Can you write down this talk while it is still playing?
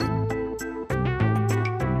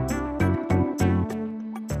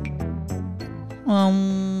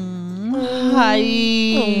Hi.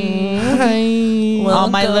 Hi. All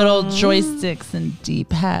my little joysticks and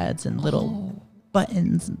D-pads and little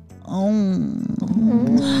buttons.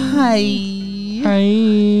 Hi.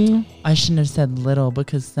 Hi. I shouldn't have said little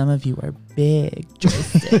because some of you are big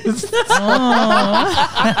joysticks.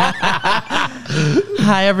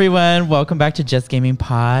 Hi, everyone. Welcome back to Just Gaming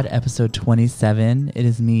Pod, episode 27. It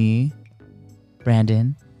is me,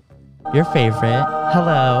 Brandon, your favorite.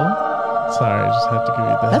 Hello. Sorry, I just have to give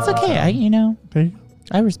you that. That's okay.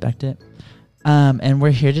 I respect it. And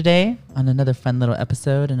we're here today on another fun little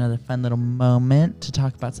episode, another fun little moment to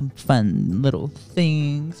talk about some fun little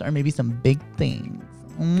things, or maybe some big things.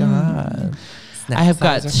 God. I have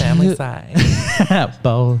got family size.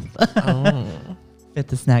 Both. Oh. Fit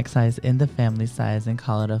the snack size in the family size and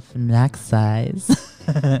call it a snack size.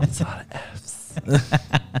 That's a lot of F's.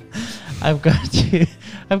 I've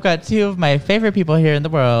got two of my favorite people here in the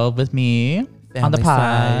world with me on the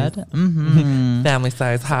pod. Mm-hmm. Family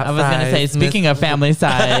size hot I was going to say, fries, speaking of family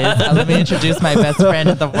size, let me introduce my best friend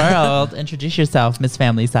in the world. Introduce yourself, Miss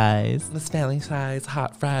Family Size. Miss Family Size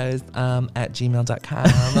hot fries at gmail.com.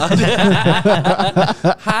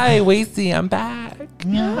 Hi, Wasey, I'm back.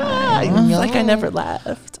 Hi. It's like I never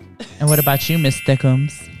left. And what about you, Miss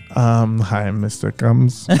Thickums? Hi, Mr.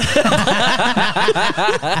 Gums.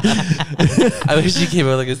 I wish you came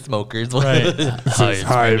out like a smoker's one. Right. Hi,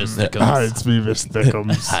 Hi, it's me, Mr.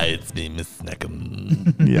 Gums. Hi, it's me, Miss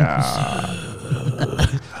Sneckum. Yeah.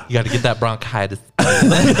 You got to get that bronchitis.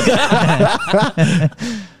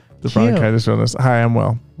 The bronchitis illness. Hi, I'm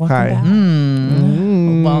well. Welcome Hi. back.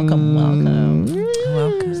 Welcome.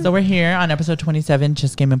 So we're here on episode 27,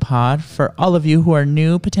 Just Gaming Pod. For all of you who are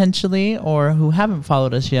new potentially, or who haven't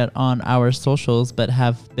followed us yet on our socials, but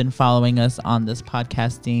have been following us on this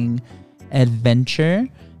podcasting adventure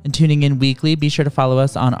and tuning in weekly, be sure to follow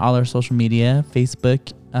us on all our social media,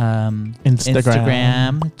 Facebook,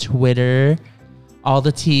 Instagram, Twitter, all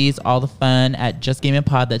the T's, all the fun at Just Gaming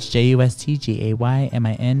Pod. That's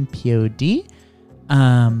JustGamingPod.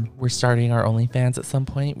 We're starting our OnlyFans at some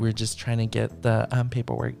point. We're just trying to get the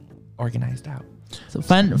paperwork organized out. So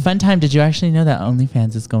fun time. Did you actually know that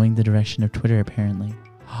OnlyFans is going the direction of Twitter? Apparently,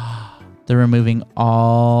 they're removing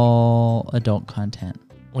all adult content.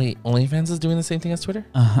 Wait, OnlyFans is doing the same thing as Twitter?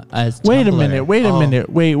 Wait a Tumblr. minute. Wait.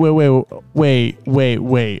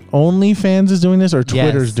 OnlyFans is doing this or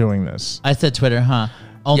Twitter's Yes. doing this? I said Twitter, huh?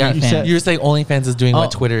 Yeah, OnlyFans. you were saying OnlyFans is doing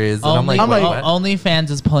what Twitter is, and I'm like, wait, what? OnlyFans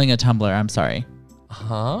is pulling a Tumblr. I'm sorry.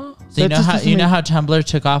 Huh? So That you know how Tumblr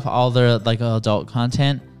took off all their like adult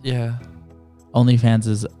content. Yeah. OnlyFans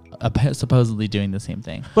is supposedly doing the same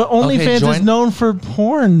thing. But OnlyFans is known for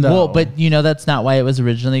porn, though. Well, but you know that's not why it was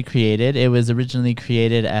originally created. It was originally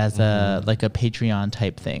created as a Patreon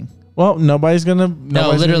type thing. Well, nobody's gonna.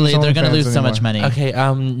 No, literally, they're gonna lose so much money. Okay,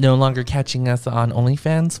 no longer catching us on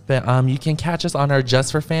OnlyFans, but you can catch us on our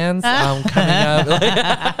Just for Fans coming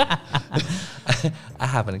up. I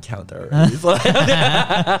have an account already.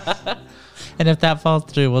 And if that falls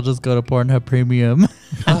through, we'll just go to Pornhub Premium.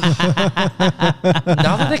 Now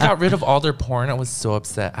that they got rid of all their porn, I was so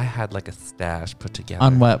upset. I had like a stash put together.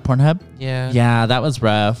 On what, Pornhub? Yeah. Yeah, that was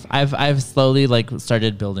rough. I've slowly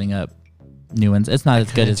started building up new ones. It's not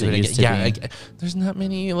as good as it used to be. There's not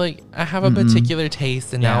many. Like, I have a particular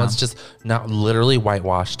taste, and now it's just not literally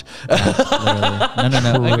whitewashed. No.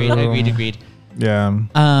 Agreed. Yeah.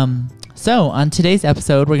 So on today's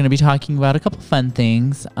episode, we're going to be talking about a couple fun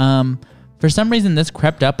things. For some reason, this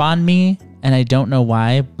crept up on me, and I don't know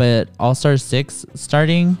why, but All-Star 6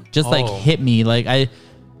 starting just hit me. Okay,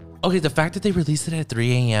 the fact that they released it at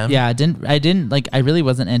 3 a.m. Yeah, I really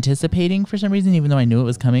wasn't anticipating for some reason, even though I knew it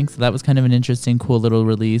was coming. So that was kind of an interesting, cool little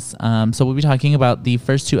release. So we'll be talking about the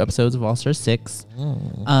first 2 episodes of All-Star 6.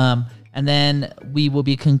 And then we will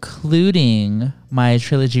be concluding my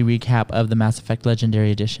trilogy recap of the Mass Effect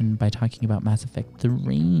Legendary Edition by talking about Mass Effect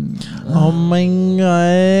 3. Oh my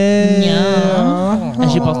god. Yeah.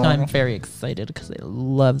 As you both know, I'm very excited because I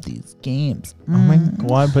love these games. Oh my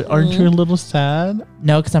god, but aren't you a little sad?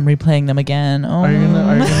 No, because I'm replaying them again. Oh. Are you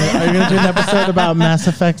gonna do an episode about Mass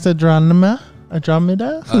Effect Andromeda? I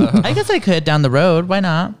guess I could down the road. Why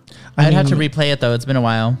not? I'd have to replay it though. It's been a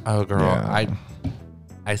while. Oh, girl. Yeah.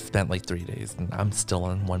 I spent like 3 days and I'm still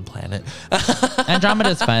on one planet.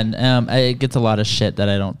 Andromeda's fun. It gets a lot of shit that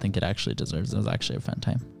I don't think it actually deserves. It was actually a fun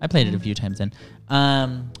time. I played it a few times in.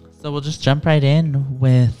 So we'll just jump right in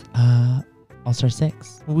with All-Star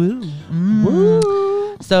 6. Woo.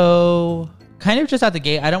 Woo. So kind of just out the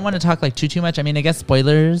gate, I don't want to talk too much. I mean, I guess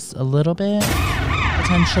spoilers a little bit,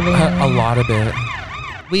 potentially. A lot of it.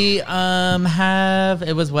 We have,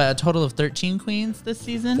 it was what, a total of 13 queens this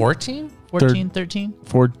season? 14? 14, 13?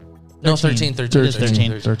 No, 13.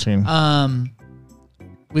 13.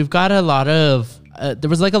 We've got a lot of, there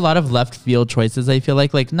was like a lot of left field choices. I feel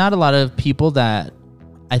like not a lot of people that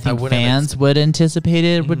I think fans would anticipate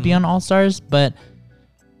it would be on All Stars, but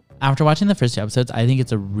after watching the first 2 episodes, I think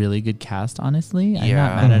it's a really good cast, honestly. I'm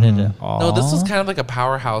not mad at it at all. No, this was kind of like a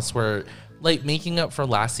powerhouse where, like, making up for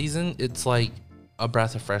last season, it's like a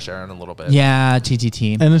breath of fresh air in a little bit. Yeah,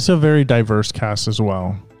 TTT. And it's a very diverse cast as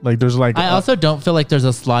well. Like, there's like... I also don't feel like there's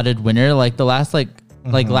a slotted winner. Like, the last, like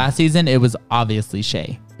last season, it was obviously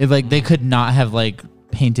Shay. It, like, they could not have, like,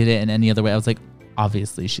 painted it in any other way. I was like,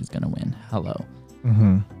 obviously she's going to win. Hello.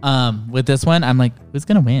 With this one, I'm like, who's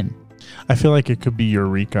going to win? I feel like it could be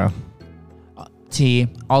Eureka. T.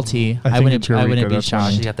 All T. I wouldn't Eureka, be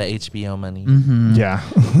shocked. She got the HBO money. Yeah.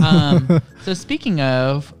 So speaking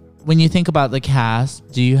of, when you think about the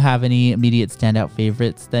cast, do you have any immediate standout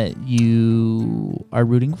favorites that you are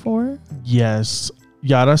rooting for? Yes.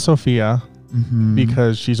 Yara Sofia,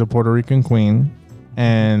 because she's a Puerto Rican queen,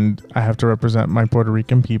 and I have to represent my Puerto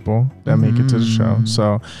Rican people that make it to the show.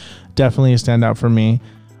 So definitely a standout for me.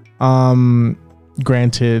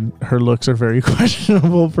 Granted, her looks are very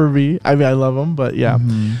questionable for me. I mean, I love them, but yeah.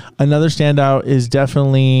 Another standout is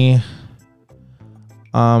definitely,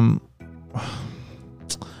 I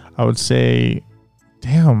would say,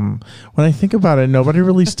 damn, when I think about it, nobody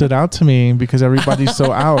really stood out to me because everybody's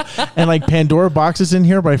so out. And like Pandora Box is in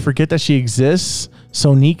here, but I forget that she exists.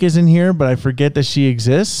 Sonique is in here, but I forget that she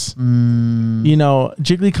exists. You know,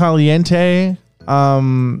 Jiggly Caliente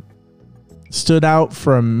stood out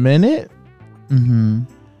for a minute.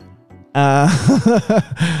 But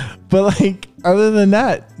like, other than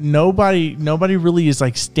that, nobody really is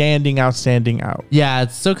like standing out. Yeah,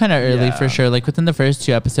 it's still kind of early for sure. Like within the first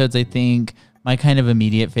 2 episodes, I think my kind of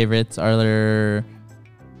immediate favorites are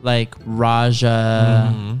like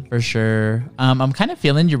Raja for sure. I'm kind of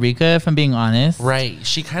feeling Eureka, if I'm being honest. Right.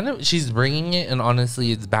 She's bringing it, and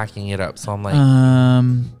honestly, it's backing it up. So I'm like,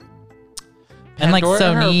 and like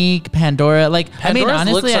Sonique, Pandora, like Pandora's I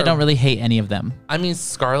mean, honestly, I don't really hate any of them. I mean,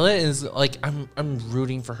 Scarlett is like, I'm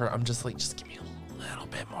rooting for her. I'm just like, just give me a little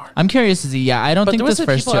bit more. I'm curious to see. Yeah, I don't think this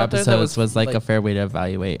first 2 people out there that episodes was like a fair way to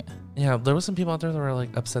evaluate. Yeah, there was some people out there that were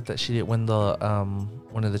like upset that she didn't win the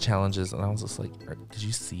one of the challenges, and I was just like, did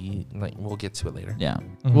you see? Like, we'll get to it later. Yeah.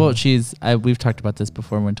 Well, we've talked about this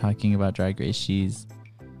before when talking about Drag Race. She's,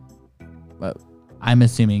 I'm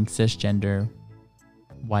assuming cisgender,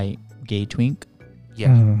 white, gay twink.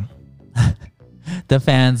 Yeah. The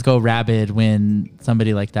fans go rabid when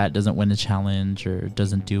somebody like that doesn't win a challenge or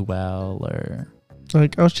doesn't do well, or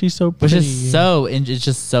like, oh, she's so pretty. Which is it's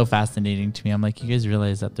just so fascinating to me. I'm like, you guys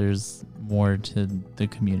realize that there's more to the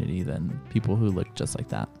community than people who look just like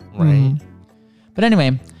that. Right. But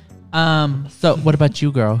anyway, so what about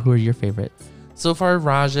you, girl? Who are your favorites? So far,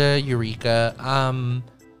 Raja, Eureka,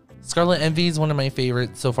 Scarlet Envy is one of my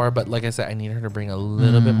favorites so far, but like I said, I need her to bring a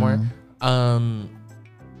little bit more.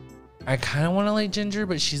 I kind of want to like Ginger,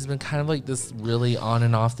 but she's been kind of like this really on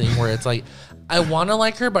and off thing where it's like, I want to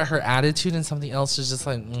like her, but her attitude and something else is just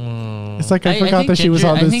like, It's like I forgot that she was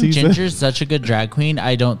on this season. I think Ginger's such a good drag queen.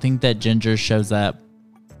 I don't think that Ginger shows up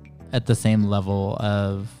at the same level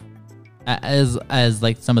of as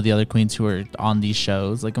like some of the other queens who are on these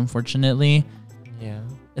shows. Like, unfortunately, yeah,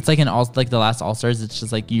 it's like like the last All Stars. It's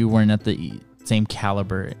just like you weren't at the same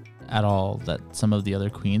caliber at all that some of the other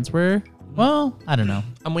queens were. Well, I don't know.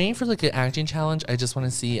 I'm waiting for like an acting challenge. I just want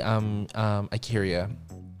to see Akira.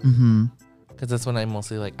 Because that's when I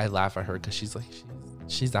mostly like, I laugh at her because she's like,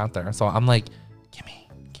 she's out there. So I'm like, gimme.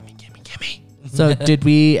 So did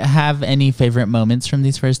we have any favorite moments from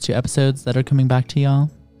these first 2 episodes that are coming back to y'all?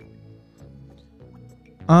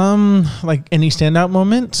 Like any standout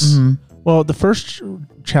moments? Well, the first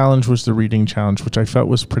challenge was the reading challenge, which I felt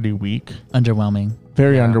was pretty weak. Underwhelming.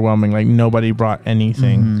 Very underwhelming. Like nobody brought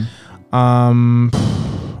anything. What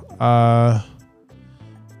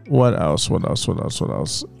else?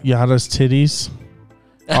 Yada's titties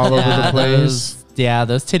all over the place.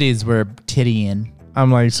 Those titties were tittying.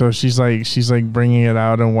 I'm like, so she's like bringing it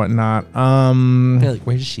out and whatnot. Like,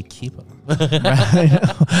 where does she keep them? Right?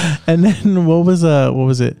 And then what was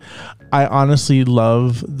it? I honestly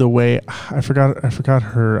love the way I forgot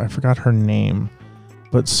her name,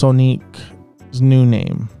 but Sonique's new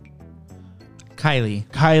name.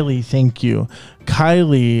 Kylie, thank you.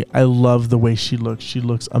 Kylie, I love the way she looks. She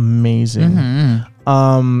looks amazing.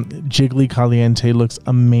 Jiggly Caliente looks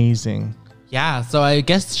amazing. Yeah, so I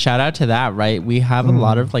guess shout out to that, right? We have a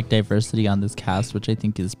lot of like diversity on this cast, which I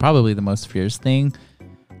think is probably the most fierce thing.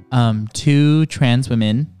 2 trans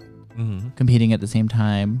women Mm-hmm. competing at the same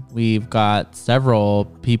time. We've got several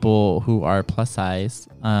people who are plus size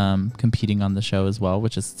competing on the show as well,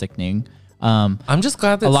 which is sickening. I'm just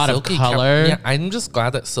glad that a lot Silky of color. I'm just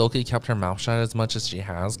glad that Silky kept her mouth shut as much as she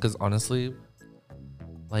has, because honestly,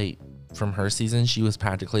 like from her season, she was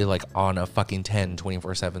practically like on a fucking 10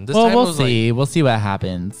 24/7. This time we'll it was see. We'll see what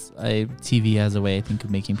happens. TV has a way, I think, of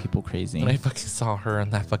making people crazy. When I fucking saw her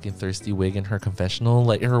in that fucking thirsty wig in her confessional,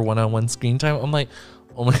 like her one-on-one screen time, I'm like,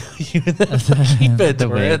 oh my god, you in that fucking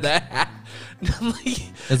Pandora, that hat. I'm like,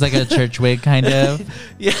 It's like a church wig, kind of.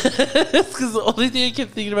 yeah, because the only thing I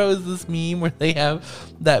kept thinking about was this meme where they have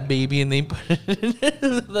that baby and they put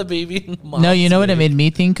the baby in the mom's No, you know what it wig. made me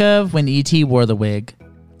think of? When E.T. wore the wig.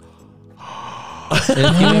 It's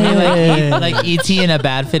giving me like E.T. in a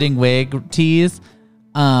bad fitting wig tease.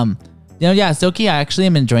 Yeah, Silky, I actually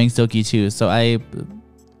am enjoying Silky too. So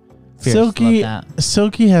Silky love that.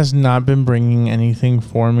 Silky has not been bringing anything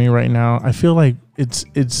for me right now. I feel like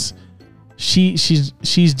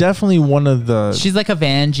she's definitely one of the She's like a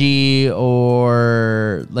Vanjie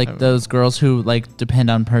or like those girls who like depend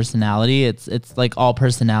on personality. It's like all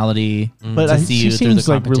personality but to see she you through the seems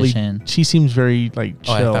like really competition. she seems very like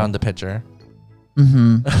Oh, chill. I found the picture.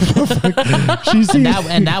 she seems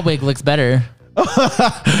and that wig looks better.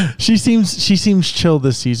 she seems chill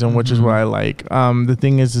this season, which is what I like. The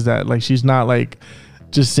thing is that like she's not like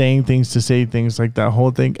just saying things to say things, like that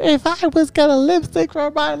whole thing. If I was gonna lipstick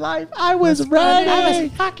for my life, I was ready. I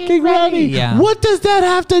was fucking ready. Yeah. What does that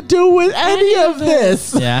have to do with any of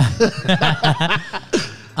this? Yeah.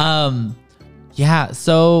 Yeah,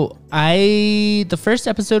 so the first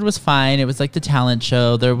episode was fine. It was like the talent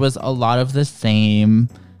show. There was a lot of the same.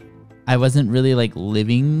 I wasn't really like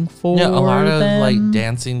living for Yeah, a lot of them. like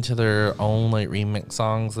dancing to their own like remix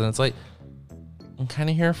songs, and it's like I'm kind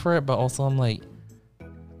of here for it, but also I'm like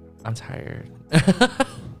I'm tired.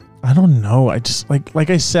 I don't know. I just like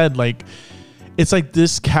I said, like it's like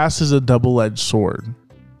this cast is a double-edged sword.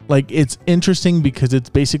 Like it's interesting because it's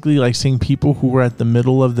basically like seeing people who were at the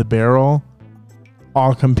middle of the barrel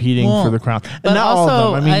all competing for the crown. And But not also,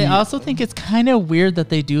 all of them. I mean, I also think it's kind of weird that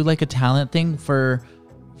they do like a talent thing for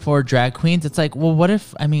drag queens. It's like, well, what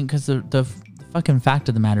if, I mean, because the fucking fact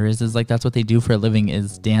of the matter is like that's what they do for a living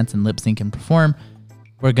is dance and lip sync and perform.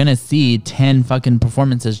 We're gonna see 10 fucking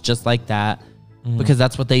performances just like that because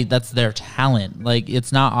that's their talent. Like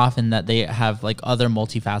it's not often that they have like other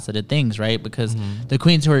multifaceted things, right? Because the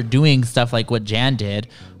queens who are doing stuff like what Jan did,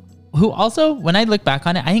 who also, when I look back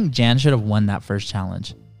on it, I think Jan should have won that first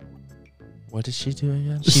challenge. What did she do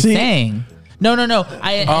again? She sang. No.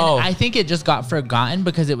 I think it just got forgotten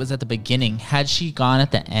because it was at the beginning. Had she gone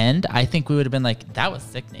at the end, I think we would have been like, that was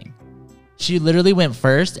sickening. She literally went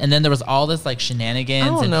first, and then there was all this like shenanigans I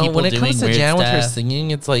don't and know. people When it doing comes to weird Jan with her stuff. singing,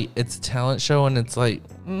 it's like it's a talent show, and it's like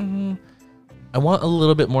I want a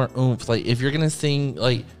little bit more oomph. Like if you're gonna sing,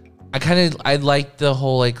 like I like the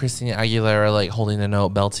whole like Christina Aguilera like holding the note,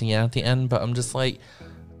 belting it at the end, but I'm just like,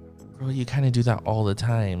 girl, you kind of do that all the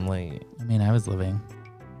time. Like I mean, I was living.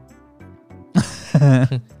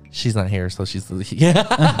 she's not here, so she's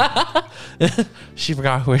yeah. She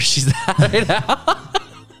forgot where she's at right now.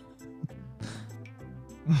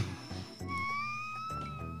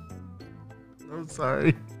 I'm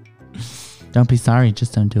sorry. Don't be sorry,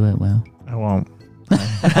 just don't do it, Will. I won't.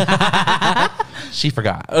 She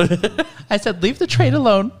forgot. I said, leave the trade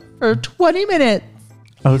alone for 20 minutes.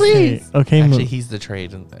 Okay. Please. Okay. Actually, he's the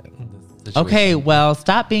trade in this situation. Okay, well,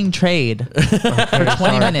 stop being trade for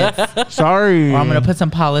 20 minutes. Sorry. Or I'm going to put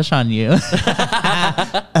some polish on you.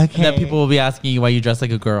 Okay. That people will be asking you why you dress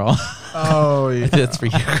like a girl. Oh, yeah. That's for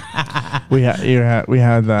you. we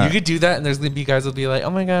had that. You could do that, and there's gonna be guys will be like, "Oh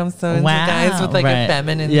my god, I'm so into guys with like right. a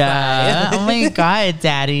feminine Yeah. side." Oh my God,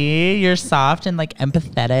 daddy. You're soft and like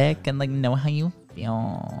empathetic and like know how you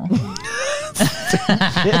feel.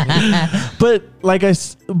 But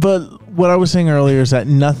what I was saying earlier is that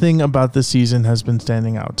nothing about this season has been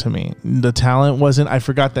standing out to me. The talent wasn't. I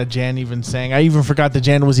forgot that Jan even sang. I even forgot that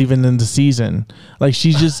Jan was even in the season. Like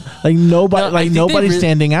she's just like nobody. No, I like think nobody's they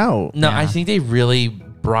standing out. No, Yeah. I think they really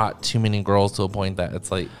brought too many girls to a point that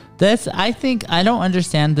it's like, I think I don't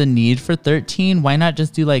understand the need for 13. Why not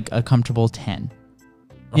just do like a comfortable 10?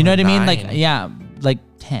 You know what I mean? Like, 9. yeah, like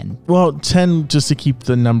 10. Well, 10 just to keep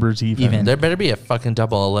the numbers even. there better be a fucking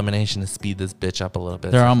double elimination to speed this bitch up a little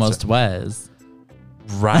bit. There almost was.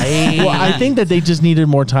 right. Well, I think that they just needed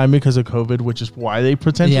more time because of COVID, which is why they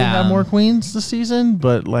potentially Yeah. have more queens this season.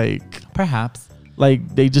 But Perhaps.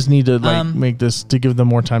 they just need to Um, make this to give them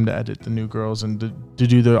more time to edit the new girls and to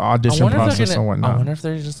do the audition process and I whatnot. wonder if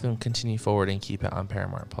they're just gonna continue forward and keep it on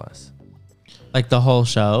Paramount Plus. Like the whole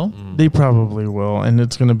show? They probably will, and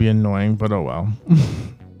it's gonna be annoying, but oh well.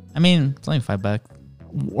 I mean, it's only $5.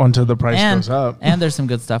 Until the price goes up. And there's some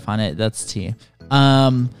good stuff on it. That's tea.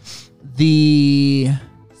 The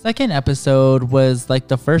second episode was like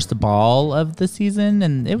the first ball of the season,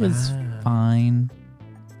 and it was fine.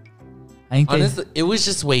 I think honestly, it was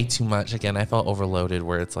just way too much. Again, I felt overloaded.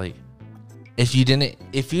 Where it's like, if you didn't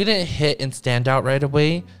hit and stand out right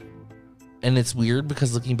away, and it's weird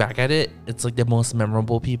because looking back at it, it's like the most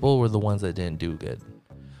memorable people were the ones that didn't do good.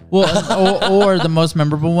 Well, or the most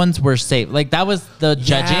memorable ones were safe. Like that was the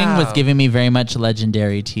judging was giving me very much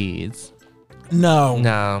legendary teas. No, It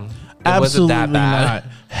absolutely wasn't that bad. not.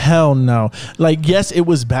 Hell no. Like, yes, it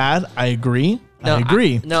was bad. I agree. No, I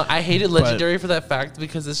agree. I hated Legendary for that fact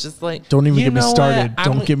because it's just like, don't even get me know started. what?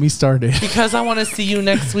 Don't get me started. Because I want to see you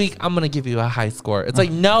next week, I'm going to give you a high score. It's like,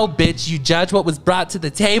 no, bitch, you judge what was brought to the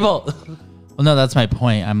table. Well, no, that's my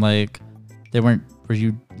point. I'm like, were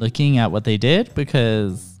you looking at what they did?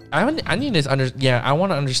 Because I need to I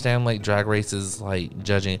want to understand like Drag Race's like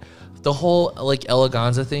judging. The whole like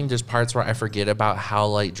Eleganza thing, there's parts where I forget about how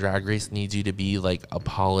like Drag Race needs you to be like a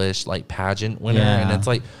polished like pageant winner. Yeah. And it's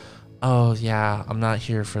like, oh yeah, I'm not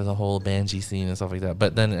here for the whole Banshee scene and stuff like that.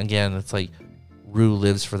 But then again, it's like Rue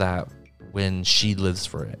lives for that when she lives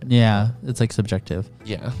for it. yeah, it's like subjective.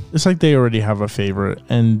 Yeah. It's like they already have a favorite,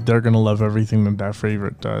 and they're gonna love everything that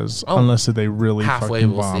favorite does, unless they really Halfway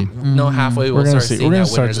fucking we'll see. bomb. No, halfway we'll gonna start see- seeing we're gonna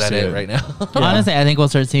that start winners to at see it it. right now. Yeah. Honestly, I think we'll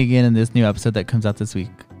start seeing it in this new episode that comes out this week.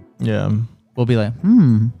 Yeah. We'll be like, do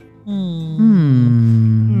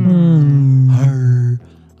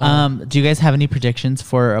you guys have any predictions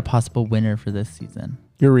for a possible winner for this season?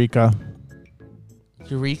 Eureka.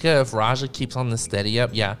 Eureka, if Raja keeps on the steady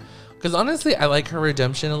up, yeah. Because honestly, I like her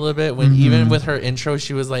redemption a little bit. When even with her intro,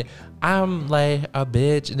 she was like, "I'm like a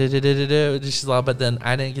bitch," she's like, but then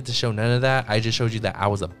I didn't get to show none of that. I just showed you that I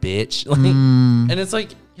was a bitch, like, and it's like,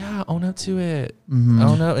 yeah, own up to it,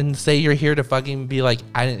 own up, and say you're here to fucking be like,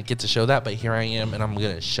 I didn't get to show that, but here I am, and I'm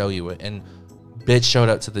gonna show you it. And bitch showed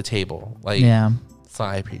up to the table, like, Yeah. So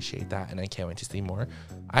I appreciate that, and I can't wait to see more.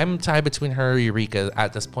 I'm tied between her and Eureka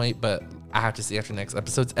at this point, but I have to see after next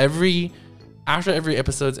episodes. After every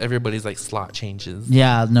episode, everybody's like slot changes.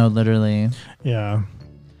 Yeah, no, literally. Yeah.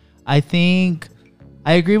 I think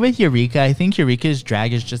I agree with Eureka. I think Eureka's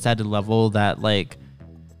drag is just at a level that like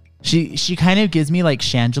she kind of gives me like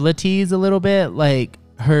Shangela tease a little bit. Like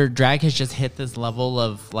her drag has just hit this level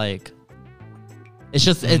of like it's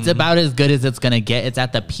just it's about as good as it's gonna get. It's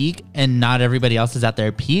at the peak, and not everybody else is at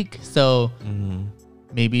their peak. So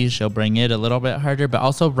maybe she'll bring it a little bit harder. But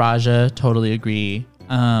also Raja, totally agree.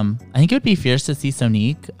 I think it would be fierce to see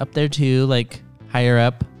Sonique up there too, like higher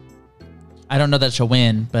up. I don't know that she'll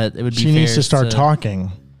win, but it would be. She needs to fierce start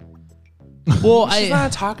talking. Well, She's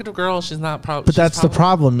not a talkative girl. She's not probably. But that's the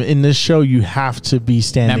problem. In this show, you have to be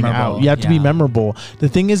standing Memorable, out. You have to be yeah. memorable. The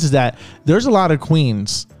thing is that there's a lot of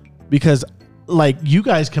queens because like you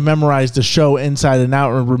guys can memorize the show inside and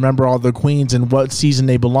out and remember all the queens and what season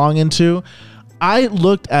they belong into. I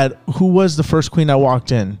looked at who was the first queen I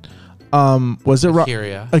walked in. Was it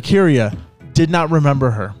Akira? Did not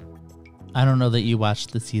remember her. I don't know that you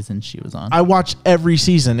watched the season she was on. I watched every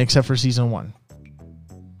season except for season 1.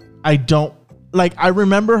 I don't like. I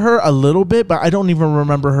remember her a little bit, but I don't even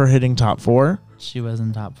remember her hitting top 4. She was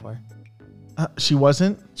in top 4. She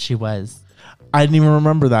wasn't. She was. I didn't even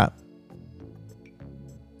remember that.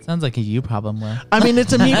 Sounds like a you problem, Will. I mean,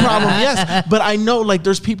 it's a me problem, yes. But I know, like,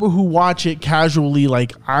 there's people who watch it casually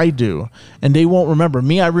like I do, and they won't remember.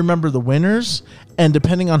 Me, I remember the winners, and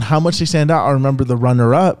depending on how much they stand out, I remember the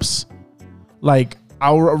runner-ups. Like,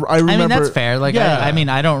 I remember... I mean, that's fair. Like, yeah. I mean,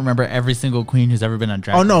 I don't remember every single queen who's ever been on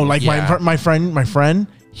Drag Oh, no, Race. like, my friend,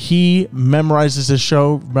 he memorizes the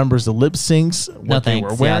show, remembers the lip syncs, what they were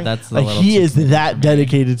thanks. wearing. Yeah, that's a like, little he too is simple that for me.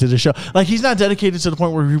 dedicated to the show. Like, he's not dedicated to the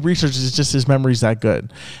point where he researches, it's just his memory's that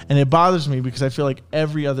good. And it bothers me because I feel like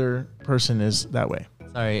every other person is that way.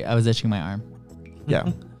 Sorry, I was itching my arm. Yeah.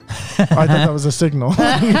 I thought that was a signal.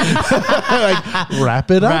 Like,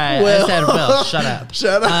 wrap it up. Right, Will. I said, Will, shut up.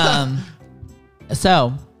 Shut up.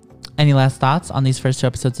 So, any last thoughts on these first 2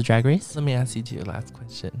 episodes of Drag Race? Let me ask you your last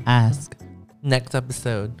question. Ask. Next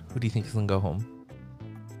episode, who do you think is gonna go home,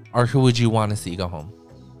 or who would you want to see go home?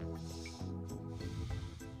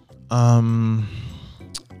 Let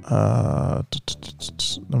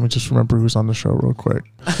me just remember who's on the show real quick.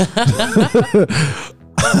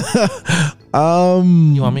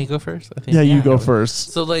 You want me to go first? I think. Yeah, you go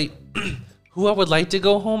first. So like, who I would like to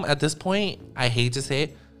go home at this point? I hate to say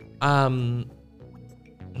it. No,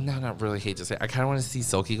 not really hate to say it. I kind of want to see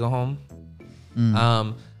Silky go home.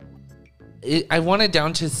 I want it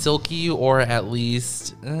down to Silky or at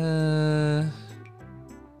least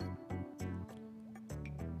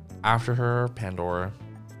after her, Pandora.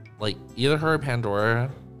 Like either her or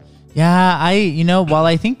Pandora. Yeah, while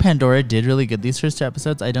I think Pandora did really good these first 2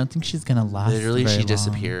 episodes, I don't think she's gonna last. Literally, very she long.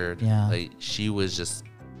 disappeared. Yeah, like she was just.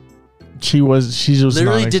 She was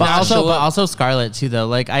Literally not did but not also, show but up. also Scarlet too, though.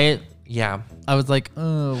 Like I was like,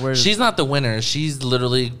 oh, where? She's not the winner. She's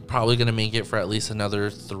literally probably gonna make it for at least another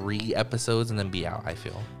 3 episodes and then be out. I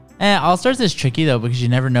feel. All Stars is tricky though because you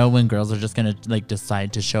never know when girls are just gonna like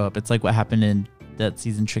decide to show up. It's like what happened in that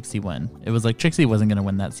season Trixie won. It was like Trixie wasn't gonna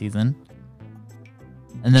win that season.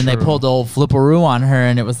 And then they True. pulled the old flipperoo on her,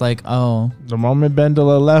 and it was like, oh. The moment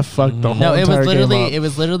Bendela left, fuck the whole No, it entire was game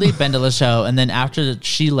literally up. Bendela's show, and then after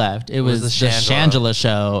she left, it was the Shangela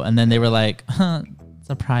show, and then they were like,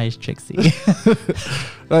 surprise Trixie.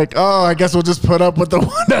 Like, oh, I guess we'll just put up with the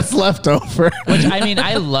one that's left over. Which, I mean,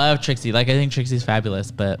 I love Trixie. Like, I think Trixie's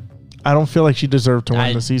fabulous, but I don't feel like she deserved to win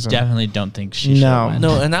I the season. definitely don't think she should No. win.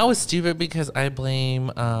 No, and that was stupid because I blame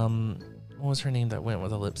what was her name that went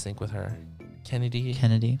with a lip sync with her? Kennedy.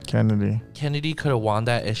 Kennedy. Could have won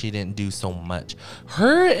that if she didn't do so much.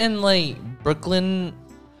 Her and like Brooklyn,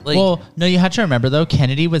 like Well, no, you have to remember, though,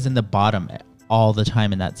 Kennedy was in the bottom all the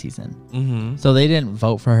time in that season. So they didn't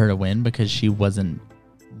vote for her to win because she wasn't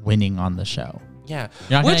winning on the show. yeah.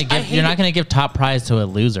 You're not gonna give top prize to a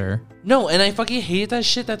loser. No, and I fucking hated that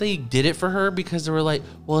shit that they did it for her because they were like,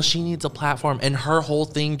 well, she needs a platform. And her whole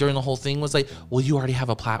thing during the whole thing was like, well, you already have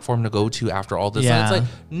a platform to go to after all this. Yeah. And it's like,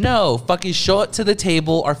 no, fucking show it to the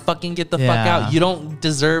table or fucking get the fuck Yeah. out. You don't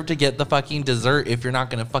deserve to get the fucking dessert if you're not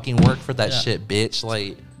going to fucking work for that shit, bitch.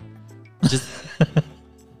 Like,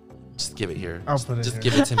 just give it here. I'll put it Just here.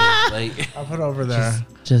 give it to me. Like, I'll put it over there.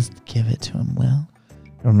 Just give it to him, Will.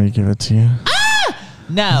 Want me to give it to you?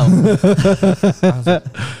 No. I was like,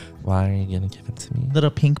 why are you going to give it to me?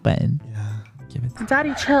 Little pink button. Give it to me.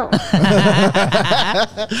 Daddy, chill.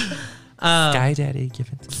 Sky Daddy, give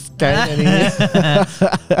it to me.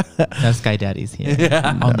 No Sky Daddies here.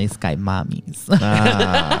 Only Sky Mommies.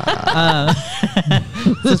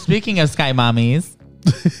 So speaking of Sky Mommies,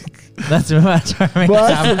 let's move on to our main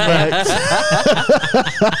topic.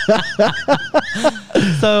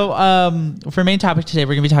 So for main topic today,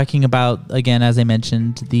 we're going to be talking about, again, as I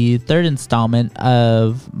mentioned, the 3rd installment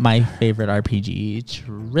of my favorite RPG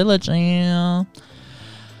trilogy.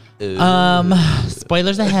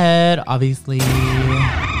 Spoilers ahead, obviously.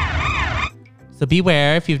 So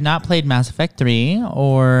beware if you've not played Mass Effect 3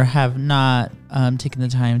 or have not taken the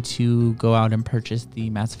time to go out and purchase the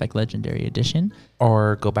Mass Effect Legendary Edition.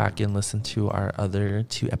 Or go back and listen to our other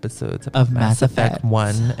 2 episodes Of Mass Effect.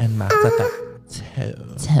 1 and Mass Effect 2.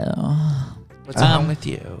 So What's wrong with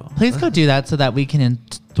you? please go do that so that we can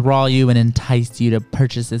enthrall you and entice you to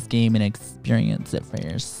purchase this game and experience it for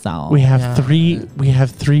yourself. We have three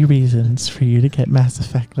reasons for you to get Mass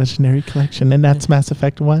Effect Legendary Collection, and that's Mass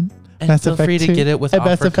Effect 1. And Mass feel Effect free to 2, get it with and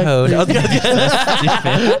Mass offer Effect code. 3. I was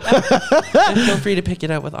and feel free to pick it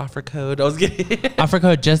up with offer code. I was kidding. Offer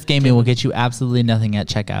code Just Gaming will get you absolutely nothing at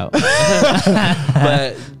checkout.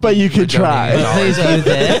 But you could try. Please use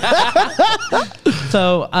it.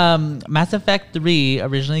 So, Mass Effect 3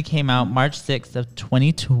 originally came out March 6th of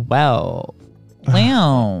 2012.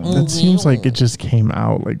 Wow. It seems like it just came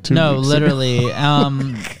out like 2 No, weeks literally.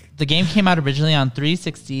 The game came out originally on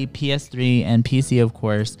 360, PS3, and PC, of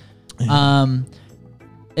course.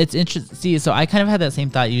 It's interesting. See, so I kind of had that same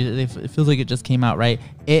thought. It feels like it just came out, right?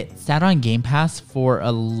 It sat on Game Pass for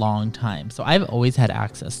a long time. So I've always had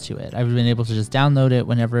access to it. I've been able to just download it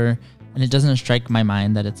whenever, and it doesn't strike my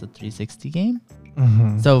mind that it's a 360 game.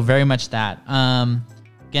 So very much that.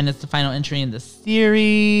 Again, it's the final entry in the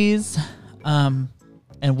series. And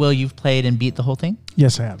Will, you've played and beat the whole thing?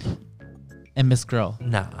 Yes, I have. And Miss Girl?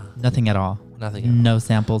 Nah, Nothing at all. nothing. No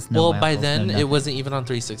samples. No. Well, by apples, then no it nothing. wasn't even on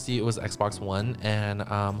 360. It was Xbox One, and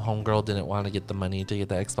Homegirl didn't want to get the money to get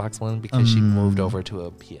the Xbox One because she moved over to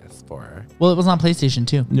a PS4. Well, it was on PlayStation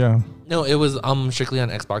too. Yeah. No, it was strictly on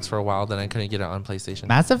Xbox for a while. Then I couldn't get it on PlayStation.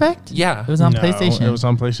 Mass Effect? Yeah. It was on No, PlayStation. It was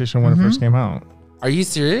on PlayStation when it first came out. Are you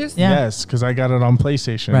serious? Yeah. Yes, because I got it on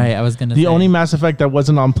PlayStation. Right. I was gonna. The say only Mass Effect that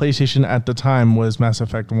wasn't on PlayStation at the time was Mass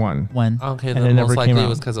Effect 1. one. Okay, And it then never most likely came it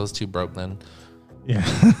was out. because I was too broke then. Yeah.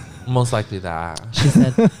 Most likely that. She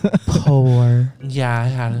said poor. Yeah, I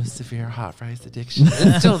had a severe hot fries addiction.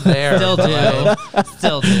 It's still there. Still do.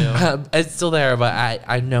 Still do. It's still there, but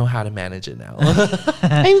I know how to manage it now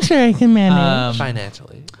I'm sure I can manage.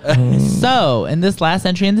 financially. So, in this last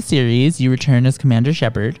entry in the series, you return as Commander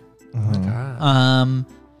Shepard. Oh my God.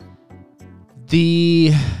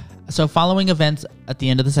 So following events at the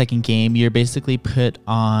end of the second game, you're basically put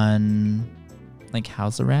on like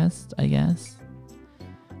house arrest, I guess.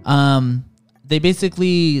 They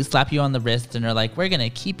basically slap you on the wrist and are like, we're going to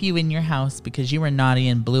keep you in your house because you were naughty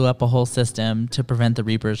and blew up a whole system to prevent the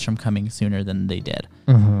Reapers from coming sooner than they did.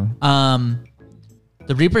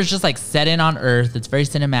 The Reapers just like set in on Earth. It's very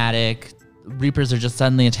cinematic. Reapers are just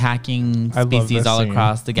suddenly attacking species all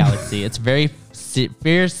across the galaxy. It's very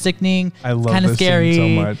fierce, sickening. I love kind of this scary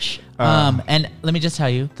scene so much. And let me just tell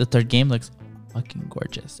you, the third game looks fucking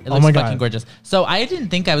gorgeous. It looks fucking gorgeous. So I didn't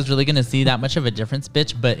think I was really gonna see that much of a difference,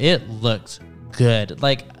 bitch, but it looks good.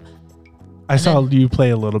 Like I saw you play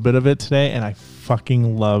a little bit of it today, and I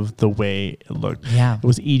fucking love the way it looked. Yeah, it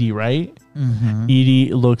was Edie, right?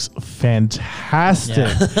 Edie looks fantastic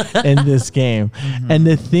in this game. And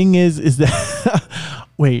the thing is that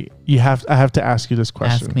wait, I have to ask you this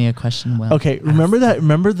question. Ask me a question. Will. Okay,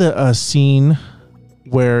 remember the scene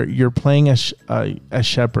where you're playing a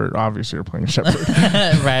shepherd. Obviously, you're playing a shepherd,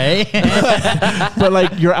 right? But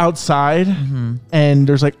like you're outside, and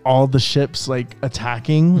there's like all the ships like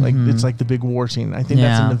attacking. Like it's like the big war scene. I think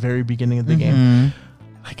that's in the very beginning of the game.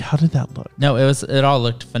 Like, how did that look? No, it all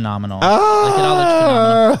looked phenomenal. Like, it all looked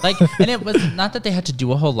phenomenal. Like, and it was not that they had to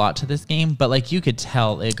do a whole lot to this game, but like you could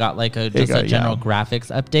tell it got like a general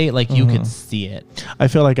graphics update. Like you could see it. I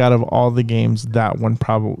feel like out of all the games, that one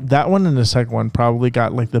and the second one probably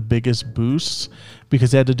got like the biggest boosts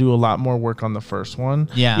because they had to do a lot more work on the first one.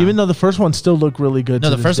 Yeah. Even though the first one still looked really good.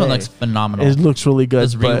 No, the first one looks phenomenal. It looks really good.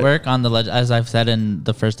 This rework on as I've said in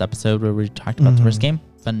the first episode where we talked about the first game,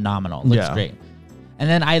 phenomenal. Looks great. And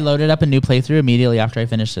then I loaded up a new playthrough immediately after I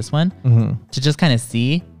finished this one to just kind of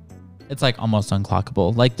see. It's like almost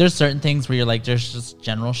unclockable. Like there's certain things where you're like, there's just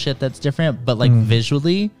general shit that's different, but like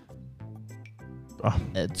visually,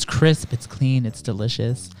 it's crisp, it's clean, it's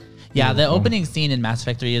delicious. Yeah, the opening scene in Mass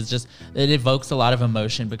Effect 3 is just, it evokes a lot of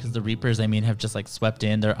emotion because the Reapers, I mean, have just like swept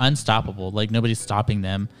in. They're unstoppable. Like nobody's stopping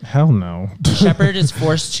them. Hell no. Shepard is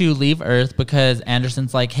forced to leave Earth because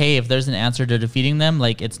Anderson's like, hey, if there's an answer to defeating them,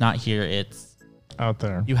 like it's not here, it's out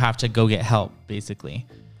there. You have to go get help, basically.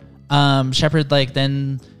 Shepard like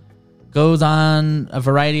then goes on a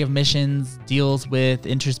variety of missions, deals with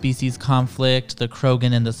interspecies conflict, the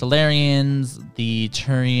Krogan and the Solarians, the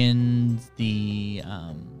Turians, the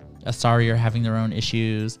Asari are having their own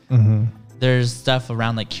issues. There's stuff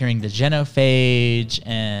around like curing the genophage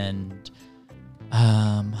and you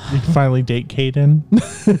can finally date Kaden.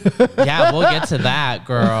 Yeah, we'll get to that,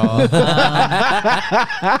 girl.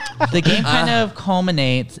 The game kind of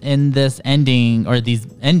culminates in this ending, or these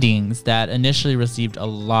endings that initially received a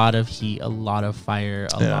lot of heat, a lot of fire,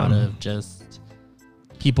 a lot of just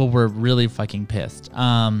people were really fucking pissed.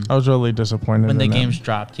 I was really disappointed when the games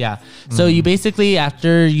dropped. Yeah. So you basically,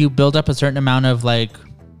 after you build up a certain amount of like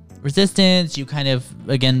resistance, you kind of,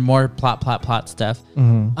 again, more plot stuff.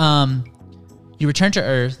 You return to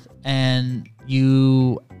Earth, and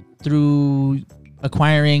you, through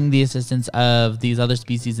acquiring the assistance of these other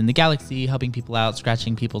species in the galaxy, helping people out,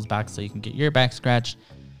 scratching people's backs so you can get your back scratched,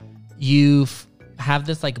 you have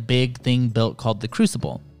this like big thing built called the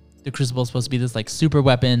Crucible. The Crucible is supposed to be this like super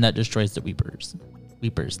weapon that destroys the Weepers.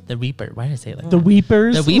 The Reaper. Why did I say it like that? The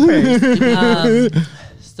Weepers? The Weepers.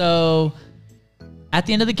 So at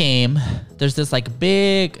the end of the game, there's this like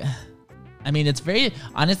big... I mean, it's very...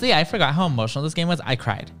 Honestly, I forgot how emotional this game was. I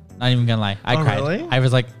cried. Not even gonna lie. I cried. Really? I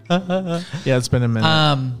was like... Yeah, it's been a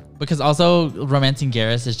minute. Because also, Romancing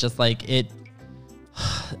Garrus is just like... it.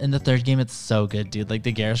 In the third game, it's so good, dude. Like,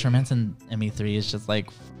 the Garrus romance in ME3 is just like...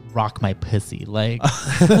 rock my pussy. Like...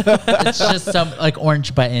 it's just some... like,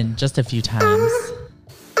 orange button just a few times.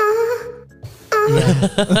 Yeah.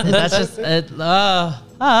 That's just...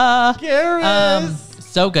 Garrus!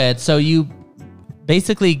 So good. So you...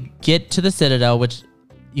 basically get to the Citadel, which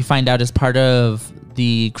you find out is part of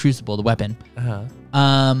the Crucible, the weapon.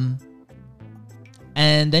 And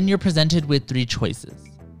then you're presented with 3 choices.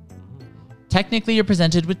 Technically, you're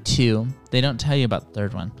presented with 2. They don't tell you about the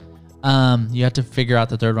third one. You have to figure out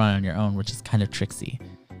the third one on your own, which is kind of tricksy.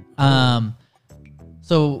 So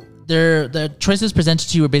the choices presented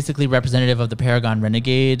to you are basically representative of the Paragon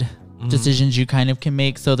Renegade decisions you kind of can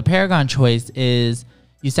make. So the Paragon choice is...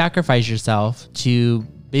 you sacrifice yourself to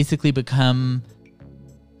basically become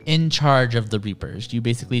in charge of the Reapers. You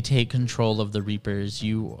basically take control of the Reapers.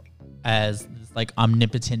 You, as this like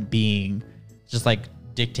omnipotent being, just like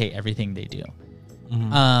dictate everything they do.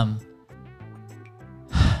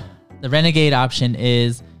 The Renegade option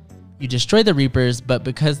is you destroy the Reapers, but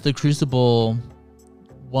because the Crucible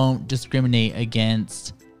won't discriminate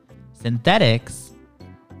against synthetics,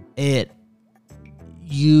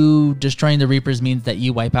 you destroying the Reapers means that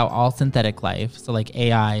you wipe out all synthetic life, so like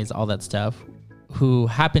AIs, all that stuff, who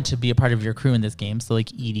happen to be a part of your crew in this game. So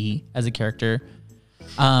like Edie as a character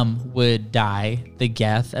would die. The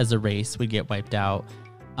Geth as a race would get wiped out.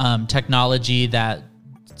 Technology that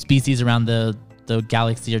species around the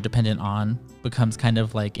galaxy are dependent on becomes kind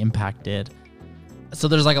of like impacted. So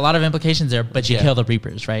there's like a lot of implications there, but you kill the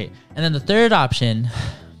Reapers, right? And then the third option,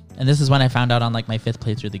 and this is when I found out on like my 5th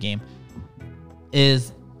playthrough of the game,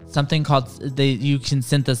 is something called you can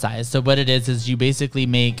synthesize. So what it is you basically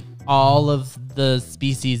make all of the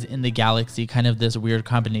species in the galaxy kind of this weird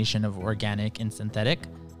combination of organic and synthetic.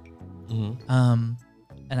 And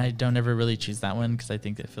I don't ever really choose that one because I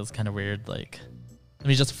think it feels kind of weird. Like, let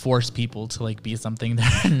me just force people to like be something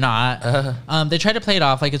they're not. They try to play it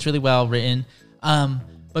off like it's really well written.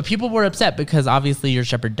 But people were upset because obviously your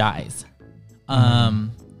shepherd dies.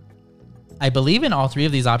 I believe in all 3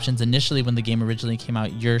 of these options, initially when the game originally came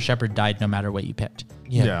out, your shepherd died no matter what you picked.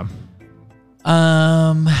 Yeah.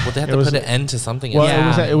 Well, they had to put an end to something.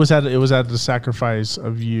 Well, it was at the sacrifice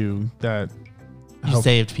of you that you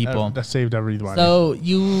saved people. That saved everybody. So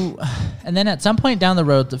and then at some point down the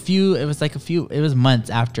road, it was months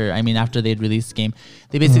after, after they'd released the game,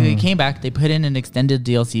 they basically came back, they put in an extended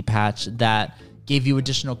DLC patch that gave you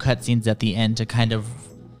additional cutscenes at the end to kind of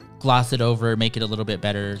gloss it over, make it a little bit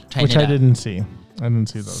better, which I didn't see. I didn't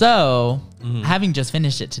see those. So, having just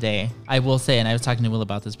finished it today, I will say, and I was talking to Will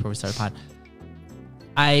about this before we started pod,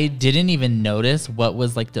 I didn't even notice what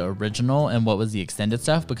was like the original and what was the extended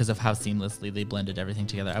stuff because of how seamlessly they blended everything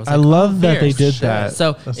together. I love that they did that.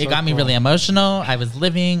 So it got me really emotional. I was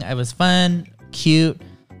living. I was fun, cute,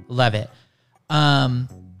 love it.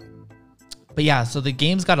 But yeah, so the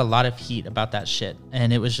game's got a lot of heat about that shit,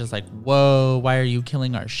 and it was just like, whoa, why are you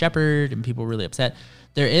killing our shepherd? And people were really upset.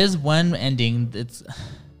 There is one ending that's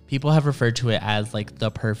people have referred to it as like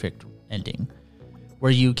the perfect ending,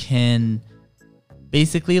 where you can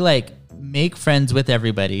basically like make friends with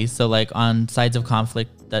everybody. So like on sides of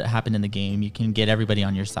conflict that happen in the game, you can get everybody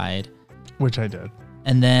on your side. Which I did.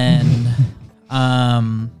 And then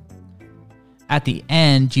at the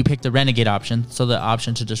end, you pick the Renegade option. So the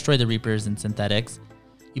option to destroy the Reapers and synthetics.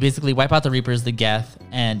 You basically wipe out the Reapers, the Geth,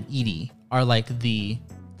 and Edie are like the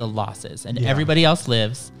losses. And everybody else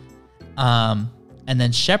lives. And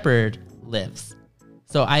then Shepherd lives.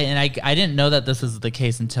 So I didn't know that this is the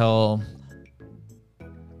case until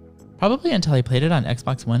I played it on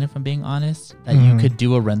Xbox One, if I'm being honest, that you could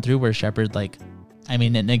do a run through where Shepherd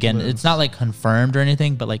and again, lives. It's not like confirmed or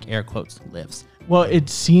anything, but like air quotes lives. Well, it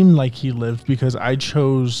seemed like he lived because I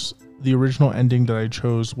chose the original ending that I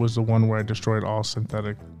chose was the one where I destroyed all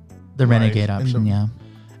synthetic. The Renegade option, yeah.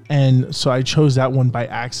 And so I chose that one by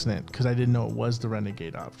accident because I didn't know it was the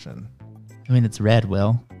Renegade option. I mean, it's red,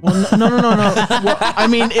 Will. Well, no. Well, I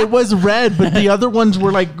mean, it was red, but the other ones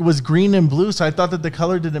was green and blue, so I thought that the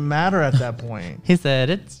color didn't matter at that point. He said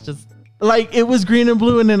it's just... Like, it was green and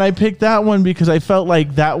blue, and then I picked that one because I felt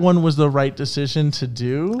like that one was the right decision to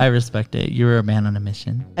do. I respect it. You were a man on a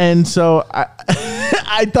mission. And so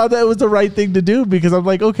I thought that was the right thing to do because I'm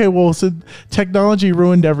like, okay, well, so technology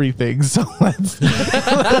ruined everything, so let's...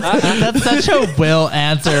 That's such a Will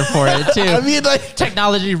answer for it, too. I mean, like...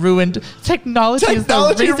 Technology ruined... Technology is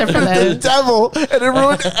the reason for ruined the that. devil, and it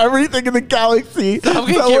ruined everything in the galaxy. I'm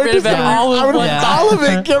going to get rid of it all. All of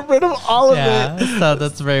it. Get rid of all of it. So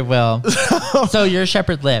that's very Will. So your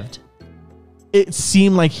shepherd lived. It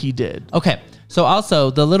seemed like he did. Okay. So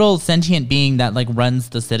also the little sentient being that like runs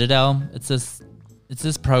the Citadel, it's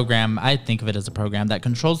this program, I think of it as a program that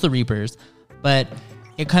controls the Reapers, but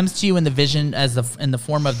it comes to you in the vision in the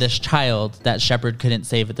form of this child that Shepard couldn't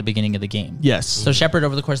save at the beginning of the game. Yes. So Shepard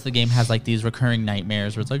over the course of the game has like these recurring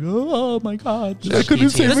nightmares where it's like, oh my God, I couldn't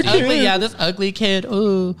save a kid. This ugly kid.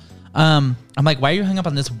 Ooh. I'm like, why are you hung up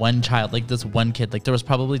on this one child? Like this one kid. Like there was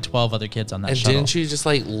probably 12 other kids on that shuttle. Didn't you just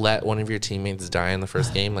like let one of your teammates die in the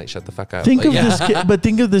first game? Like shut the fuck up. Think of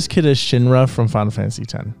this kid as Shinra from Final Fantasy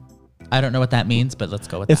X. I don't know what that means, but let's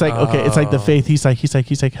go with it's that. It's like, okay, it's like the faith. He's like,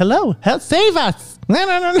 hello, help, save us.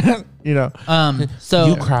 No. You know. So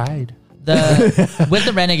you cried. With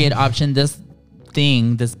the Renegade option, this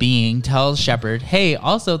being tells Shepard, hey,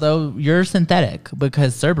 also though, you're synthetic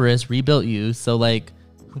because Cerberus rebuilt you. So like,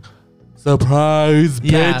 surprise,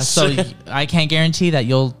 bitch. Yeah, so I can't guarantee that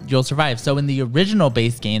you'll survive. So in the original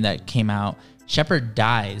base game that came out, Shepard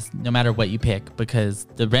dies no matter what you pick because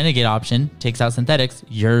the Renegade option takes out synthetics.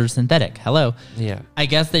 You're synthetic. Hello. Yeah. I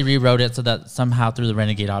guess they rewrote it so that somehow through the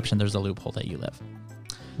Renegade option, there's a loophole that you live.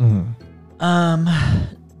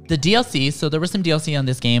 The DLC, so there was some DLC on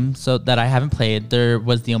this game so that I haven't played. There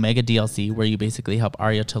was the Omega DLC where you basically help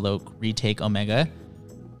Arya T'Loak retake Omega.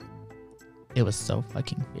 It was so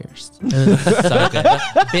fucking fierce. It was so good.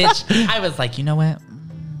 Bitch, I was like, you know what?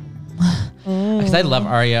 Because I love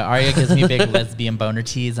Arya. Arya gives me big lesbian boner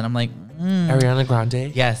tease, and I'm like, Ariana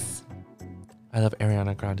Grande. yes. I love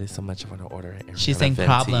Ariana Grande so much. I want to order it. She's saying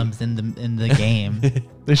problems in the game.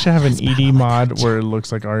 They should have an ED mod where it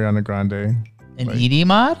looks like Ariana Grande. An ED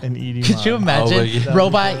mod? An ED Could mod. you imagine my God.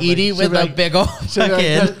 robot Edie with a big old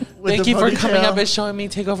fucking... Thank you for coming up and showing me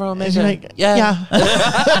Takeover Omega. Like, yeah.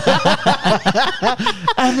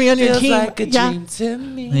 Add me on your Feels team. like a dream to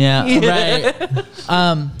me. Yeah,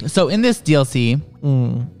 right. So in this DLC,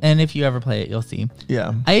 and if you ever play it, you'll see,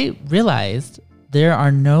 Yeah. I realized there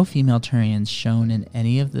are no female Turians shown in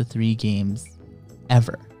any of the 3 games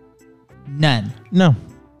ever. None. No.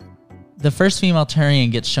 The first female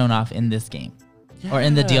Turian gets shown off in this game. Or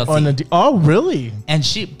in the DLC. Oh, really? And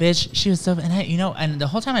she was so, and and the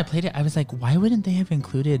whole time I played it, I was like, why wouldn't they have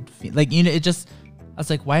included, I was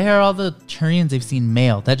like, why are all the Turians they've seen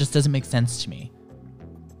male? That just doesn't make sense to me.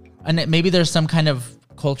 And maybe there's some kind of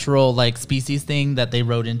cultural, like, species thing that they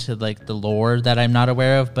wrote into, like, the lore that I'm not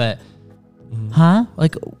aware of, but,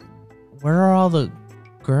 Like, where are all the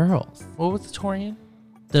girls? What was the Torian?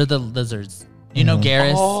 They're the lizards. You know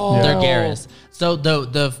Garrus? Oh. They're Yeah. Garrus. So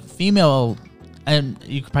the female, and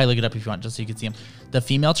you could probably look it up if you want, just so you can see them. The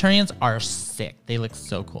female Turians are sick. They look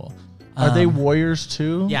so cool. Are they warriors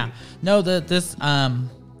too? Yeah. No, I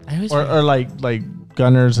always Or like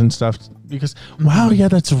gunners and stuff. Because wow, yeah,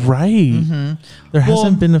 that's right. There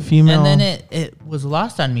hasn't been a female. And then it was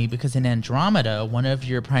lost on me because in Andromeda, one of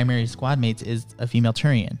your primary squad mates is a female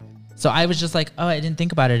Turian. So I was just like, oh, I didn't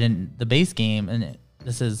think about it in the base game, and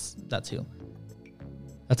that's who.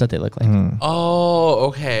 That's what they look like. Oh,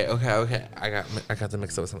 okay. I got them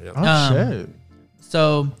mixed up with something else. Oh shit.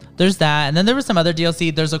 So there's that, and then there was some other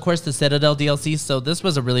DLC. There's of course the Citadel DLC. So this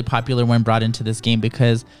was a really popular one brought into this game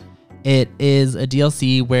because it is a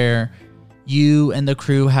DLC where you and the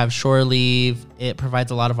crew have shore leave. It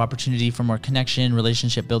provides a lot of opportunity for more connection,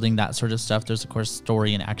 relationship building, that sort of stuff. There's of course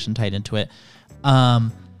story and action tied into it.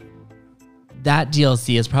 That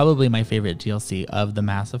DLC is probably my favorite DLC of the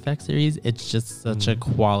Mass Effect series. It's just such a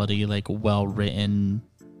quality, like, well written.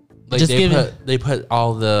 Like they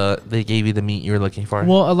gave you the meat you were looking for.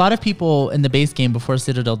 Well, a lot of people in the base game before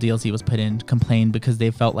Citadel DLC was put in complained because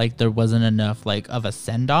they felt like there wasn't enough like of a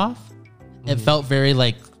send off. It felt very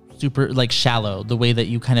like super like shallow the way that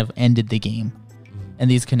you kind of ended the game and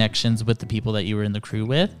these connections with the people that you were in the crew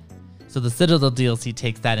with. So the Citadel DLC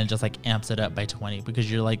takes that and just like amps it up by 20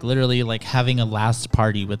 because you're like literally like having a last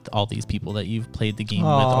party with all these people that you've played the game with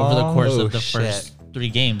over the course of the first 3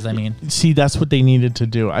 games. I mean, see, that's what they needed to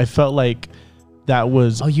do. I felt like that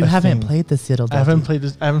was. Oh, you haven't played the Citadel? I haven't played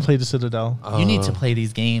this. I haven't played the Citadel. You need to play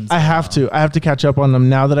these games. I have to. I have to catch up on them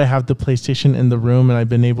now that I have the PlayStation in the room and I've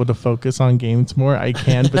been able to focus on games more. I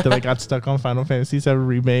can, but then I got stuck on Final Fantasy VII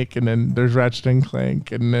Remake, and then there's Ratchet and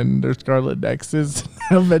Clank, and then there's Scarlet Nexus.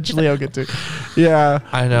 Eventually, I'll get to. Yeah,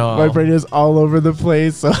 I know. My brain is all over the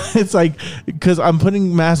place. So it's like because I'm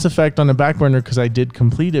putting Mass Effect on the back burner because I did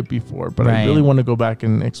complete it before, but I really want to go back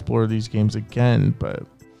and explore these games again. But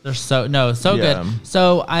they're so good.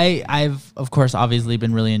 So I've of course obviously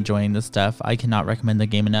been really enjoying this stuff. I cannot recommend the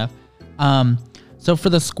game enough. So for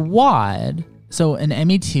the squad, so in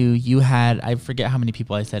ME2 you had, I forget how many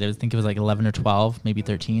people I said. I think it was like 11 or 12, maybe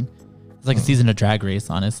 13. It's like a season of Drag Race,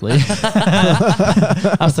 honestly.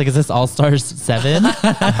 I was like, is this All Stars 7?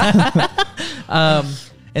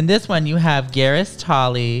 In this one you have Garrus,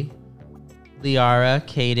 Tali, Liara,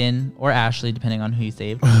 Caden, or Ashley, depending on who you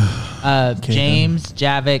saved. James,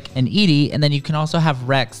 Javik, and Edie, and then you can also have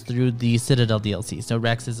Rex through the Citadel DLC. So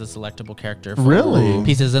Rex is a selectable character for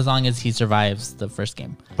pieces as long as he survives the first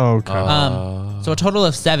game. Okay. So a total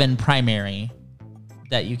of 7 primary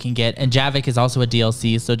that you can get, and Javik is also a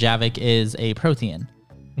DLC. So Javik is a Prothean,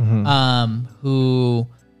 who.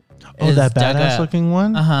 Oh, that badass looking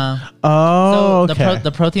one? Uh-huh. Oh, so okay.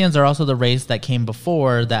 The Protheans are also the race that came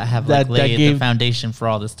before that have like laid the foundation for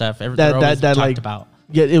all this stuff. They're always talked like, about.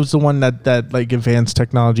 Yeah, it was the one that like advanced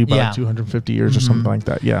technology by like 250 years or something like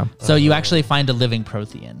that. Yeah. So you actually find a living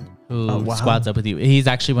Prothean who squads up with you. He's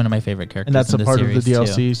actually one of my favorite characters. And that's a part of the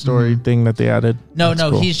DLC story thing that they added. No,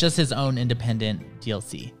 he's just his own independent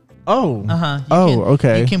DLC. Oh.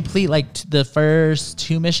 Okay. You complete like the first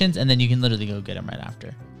 2 missions, and then you can literally go get him right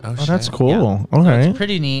after. Oh, that's cool. Yeah. Okay. So it's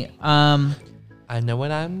pretty neat. I know what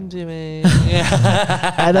I'm doing.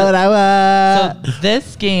 I know what I want. So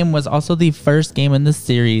this game was also the first game in the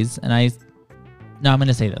series, and I'm going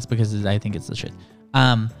to say this because I think it's the truth,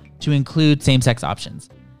 to include same-sex options.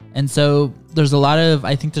 And so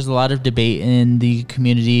I think there's a lot of debate in the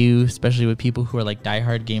community, especially with people who are like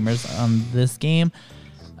diehard gamers on this game,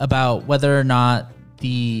 about whether or not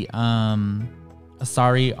the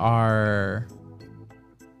Asari are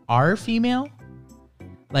female.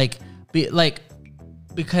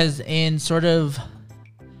 Because in sort of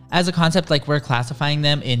as a concept, like we're classifying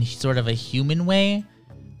them in sort of a human way,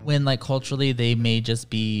 when like culturally they may just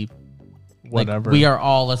be Whatever. Like, we are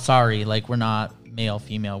all Asari. Like we're not male,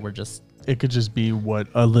 female. We're just. It could just be what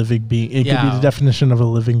a living being. It could Yeah. be the definition of a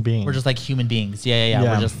living being. We're just like human beings. Yeah.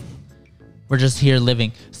 Yeah. We're just here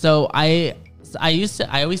living. So I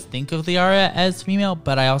always think of Liara as female,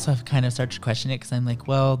 but I also have kind of started to question it because I'm like,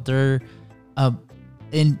 well, they're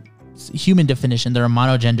in human definition, they're a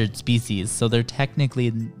monogendered species, so they're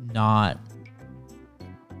technically not.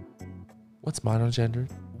 What's monogendered?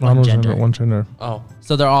 One gender. One gender. Oh,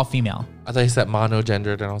 So they're all female. I thought you said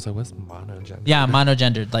monogendered, and I was like, what's monogendered? Yeah,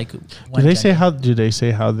 monogendered. Like, Do one they gender. say how? Do they say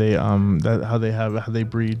how they how they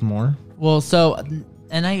breed more? Well, so,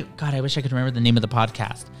 and I wish I could remember the name of the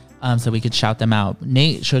podcast, so we could shout them out.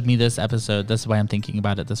 Nate showed me this episode. That's why I'm thinking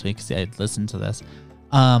about it this week, because I listened to this.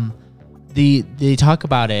 They talk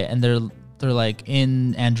about it, and they're like,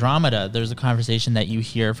 in Andromeda, there's a conversation that you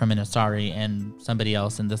hear from an Asari and somebody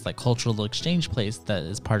else in this like cultural exchange place that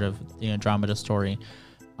is part of the Andromeda story.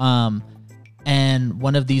 And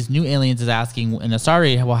one of these new aliens is asking an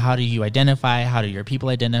Asari, well, how do you identify? How do your people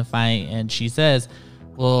identify? And she says,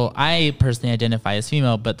 well, I personally identify as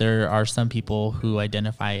female, but there are some people who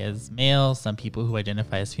identify as male, some people who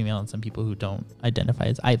identify as female, and some people who don't identify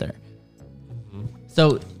as either.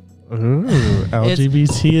 So Ooh,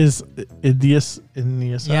 LGBT is in the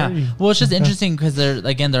Asari. yeah, well, it's just interesting because they're a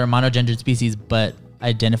monogendered species, but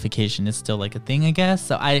identification is still like a thing, I guess.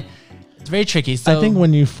 So it's very tricky. So I think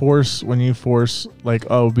when you force like,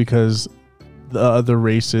 because the other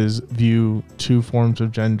races view two forms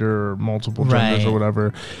of gender or multiple genders Right. or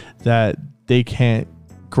whatever, that they can't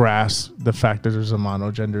grasp the fact that there's a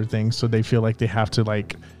monogender thing, so they feel like they have to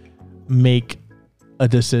like make a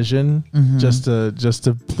decision just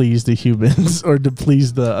to please the humans or to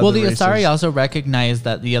please the other the races. Asari also recognize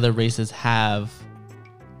that the other races have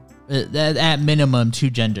at minimum two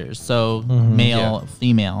genders, so male,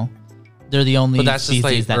 female. They're the only But that's just species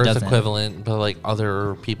like that Earth doesn't. equivalent, but like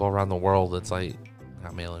other people around the world, it's like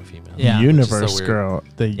not male and female. Yeah. Which is Universe, so weird. girl.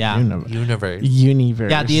 The Yeah. Universe. universe.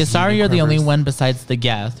 Yeah, the Asari are the only Universe. one besides the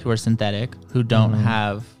Geth who are synthetic, who don't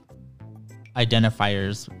have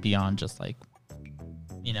identifiers beyond just like,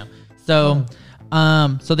 So,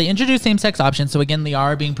 so they introduced same-sex options. So again,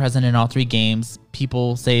 Liara being present in all three games,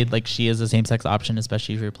 people say like she is a same-sex option,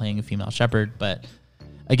 especially if you're playing a female shepherd. But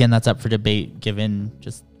again, that's up for debate, given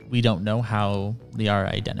just we don't know how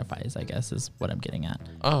Liara identifies, I guess, is what I'm getting at.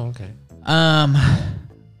 Oh, okay.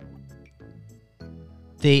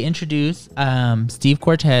 They introduce Steve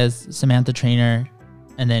Cortez, Samantha Trainer,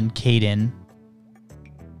 and then Caden.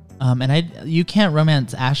 And you can't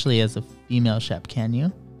romance Ashley as a female shep, can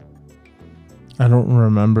you? I don't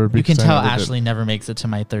remember. You because can I tell never did. Ashley never makes it to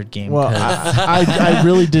my third game. Well, 'cause- I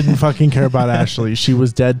really didn't fucking care about Ashley. She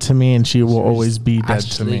was dead to me, and she will always be dead to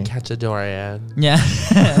Ashley me. Cacciadorian. yeah,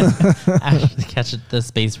 Ashley catch the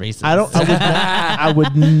space races. I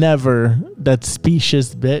would never. That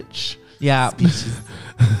specious bitch. Yeah.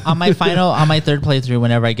 on my third playthrough,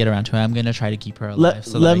 whenever I get around to it, I'm gonna try to keep her alive.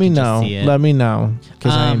 Let me know. Let me know,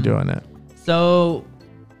 because I ain't doing it. So,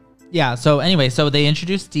 yeah. So anyway, so they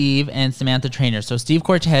introduced Steve and Samantha Trainer. So Steve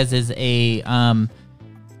Cortez is a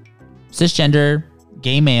cisgender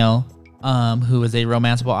gay male who is a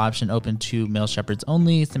romanceable option open to male shepherds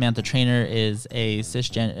only. Samantha Trainer is a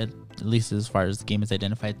cisgender, at least as far as the game is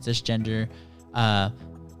identified, cisgender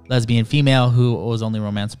lesbian female who was only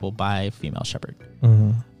romanceable by female shepherd.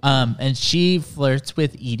 And she flirts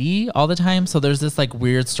with Edie all the time. So there's this like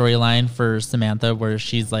weird storyline for Samantha where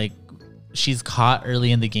she's caught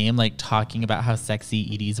early in the game, like talking about how sexy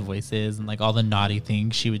Edie's voice is and like all the naughty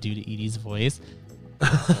things she would do to Edie's voice.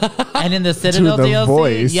 And in the Citadel the DLC,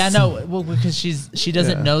 voice. yeah, no, well, because she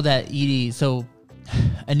doesn't know that Edie. So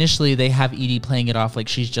initially they have Edie playing it off like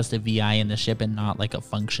she's just a VI in the ship and not like a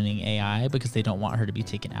functioning AI because they don't want her to be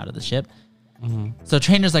taken out of the ship. So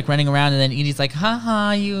Trainer's like running around, and then Edie's like,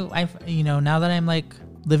 haha, now that I'm like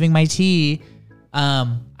living my tea,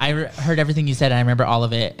 I heard everything you said, and I remember all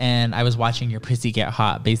of it, and I was watching your pussy get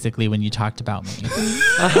hot, basically, when you talked about me.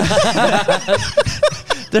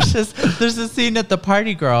 There's this scene at the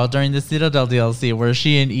Party Girl during the Citadel DLC where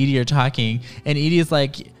she and Edie are talking, and Edie's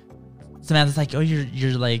like, Samantha's like, oh,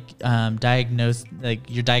 you're like diagnosed, like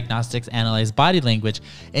your diagnostics analyze body language,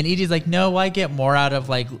 and Edie's like, no, I get more out of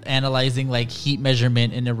like analyzing like heat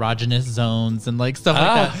measurement in erogenous zones and like stuff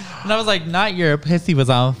like that. And I was like, not your pussy was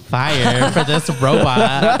on fire for this robot.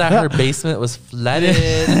 That her basement was flooded.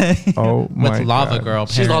 Oh my with lava God. girl.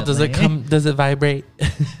 She's all, apparently. does it vibrate?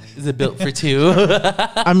 Is it built for two?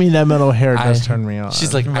 I mean, that metal hair does turn me on.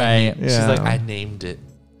 She's like, Right. She's Yeah. like, I named it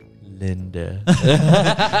Linda.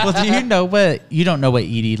 Well, do you know you don't know what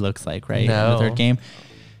Edie looks like, right? No. With her game.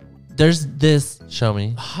 There's this Show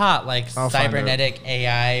me. hot like I'll find cybernetic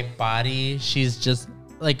AI body. She's just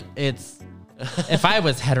like, it's if I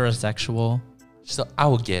was heterosexual, So I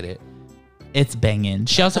will get it. it's banging.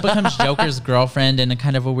 She also becomes Joker's girlfriend in a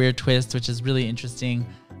kind of a weird twist, which is really interesting.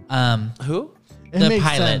 Who? It the makes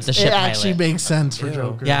pilot, sense. the ship It actually pilot. makes sense for Ew.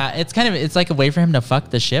 Joker. Yeah, it's like a way for him to fuck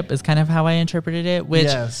the ship is kind of how I interpreted it, which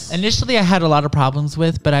Yes. initially I had a lot of problems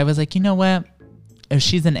with, but I was like, you know what? If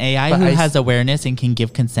she's an AI But who I has awareness and can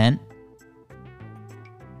give consent,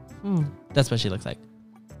 that's what she looks like.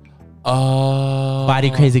 Oh. Body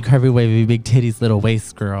crazy, curvy, wavy, big titties, little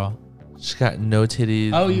waist girl. She got no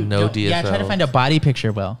titties. Oh, you no don't- DSL. Yeah, try to find a body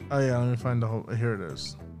picture, Will. Oh yeah, let me find the whole. Here it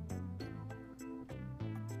is.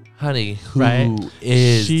 Honey, who Right.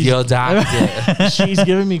 is She's- your doctor? She's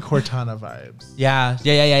giving me Cortana vibes. Yeah.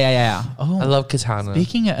 Oh, I love Katana.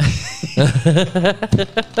 speaking of,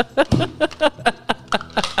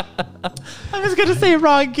 I was gonna say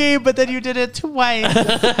wrong game, but then you did it twice.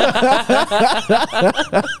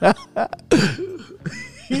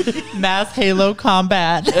 Mass Halo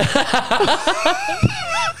combat.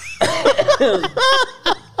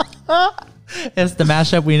 It's the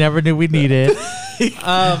mashup we never knew we needed.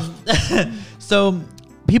 So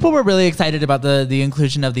people were really excited about the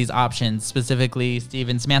inclusion of these options, specifically Steve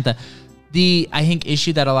and Samantha. The, I think,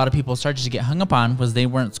 issue that a lot of people started to get hung up on was they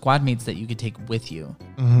weren't squad mates that you could take with you.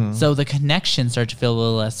 So the connection started to feel a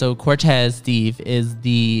little less. So Cortez, Steve, is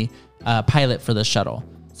the pilot for the shuttle.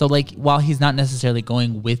 So like, while he's not necessarily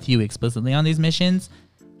going with you explicitly on these missions,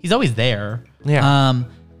 he's always there. Yeah.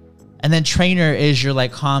 And then Trainer is your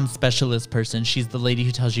like comm specialist person. She's the lady who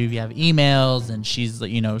tells you if you have emails, and she's,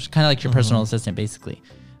 you know, kind of like your personal assistant basically.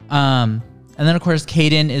 And then of course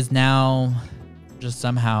Caden is now just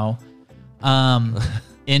somehow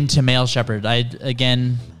into male shepherd.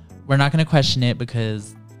 Again, we're not going to question it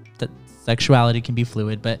because that sexuality can be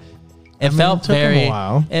fluid, but it felt took him a very.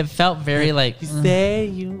 while. It felt very like. You say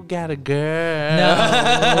you got a girl.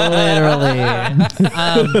 No, literally.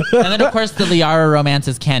 And then, of course, the Liara romance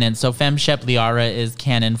is canon. So FemShep Liara is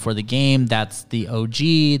canon for the game. That's the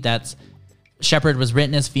OG. That's Shepard was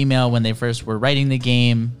written as female when they first were writing the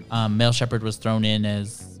game. Male Shepard was thrown in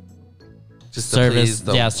as Just to service. please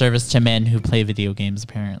the- Yeah, service to men who play video games.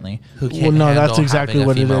 Apparently. Who can't Well, no, handle that's exactly having a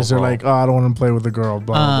what it female is. They're role. like, oh, I don't want to play with a girl.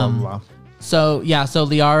 Blah blah blah. So yeah, so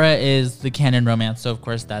Liara is the canon romance. So of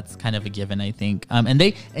course that's kind of a given, I think. And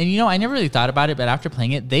you know, I never really thought about it, but after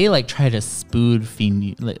playing it, they like try to spoon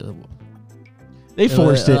feed. They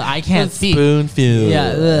forced it. I can't speak. Spoon feed.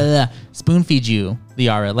 Yeah, spoon feed you,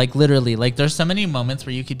 Liara. Like literally, like there's so many moments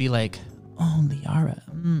where you could be like, "Oh, Liara,"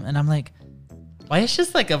 and I'm like, "Why is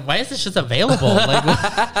this just available?"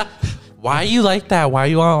 Like, Why are you like that? Why are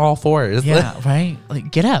you on all fours? yeah, right.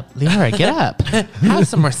 Like, get up, Liara, get up. Have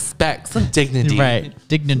some respect, some dignity. Right,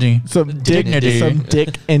 dignity. Some Dignity. some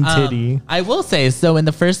dick and titty. I will say, so in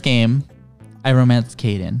the first game, I romanced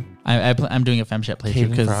Caden. I'm doing a femshep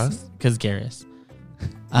playthrough Caden Frost? because Garrus.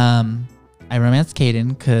 I romanced Caden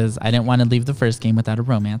because I didn't want to leave the first game without a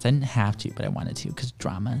romance. I didn't have to, but I wanted to because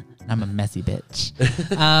drama. And I'm a messy bitch.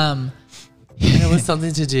 It was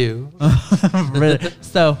something to do.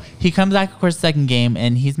 So he comes back, of course, second game,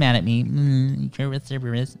 and he's mad at me.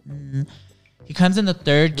 He comes in the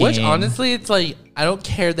third game. Which honestly, it's like, I don't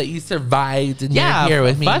care that you survived and yeah, you're here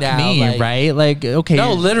with me fuck now. me, like, right? Like, okay.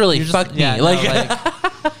 No, literally, you're just- fuck me. yeah, no,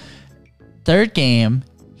 Like- third game,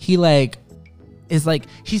 he like is like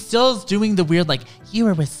he still is doing the weird like, you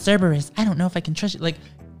were with Cerberus. I don't know if I can trust you. Like,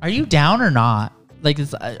 are you down or not? Like,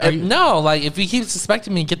 are you? no, like, if you keep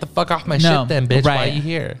suspecting me, get the fuck off my No, shit then, bitch. Why are right. you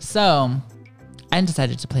here? So I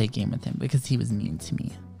decided to play a game with him because he was mean to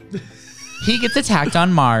me. He gets attacked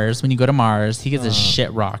on Mars. When you go to Mars, he gets his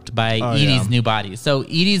shit rocked by Edie's yeah. new body. So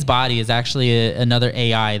Edie's body is actually another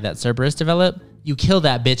AI that Cerberus developed. You kill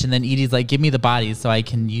that bitch, and then Edie's like, give me the body so I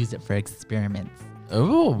can use it for experiments.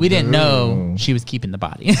 Oh, We didn't know she was keeping the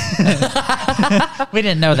body. We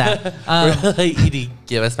didn't know that. really, Edie,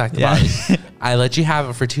 give us back the Yeah. body. I let you have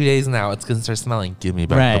it for 2 days now. It's gonna start smelling. Give me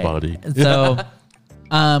back the body. So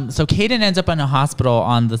So Caden ends up in a hospital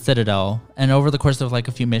on the Citadel, and over the course of like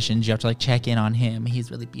a few missions, you have to like check in on him.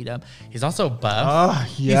 He's really beat up. He's also buff. Oh,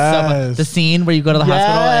 He's so buff. The scene where you go to the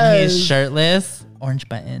hospital and he's shirtless, orange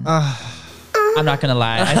button. I'm not gonna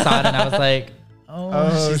lie, I saw it and I was like,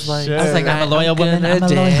 she's like, I was like, I'm a loyal woman. I'm a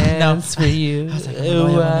loyal dance for you. I was like,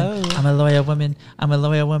 I'm a loyal woman. I'm a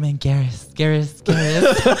loyal woman. Garrus. No,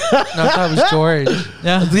 I thought it was George.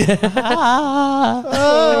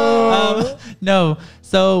 No.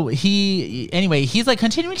 So he's like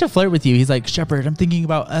continuing to flirt with you. He's like, Shepard, I'm thinking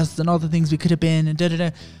about us and all the things we could have been and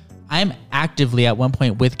da-da-da. I'm actively at one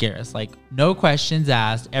point with Garrus. Like, no questions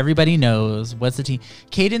asked. Everybody knows what's the team.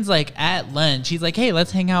 Caden's like at lunch. He's like, hey,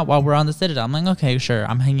 let's hang out while we're on the Citadel. I'm like, okay, sure.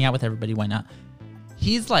 I'm hanging out with everybody. Why not?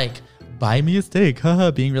 He's like, buy me a steak.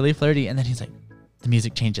 Haha, being really flirty. And then he's like, the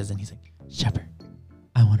music changes and he's like, Shepard,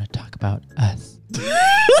 I want to talk about us.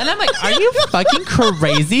 And I'm like, are you fucking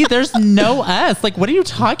crazy? There's no us. Like, what are you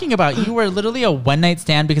talking about? You were literally a one-night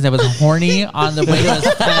stand because I was horny on the way to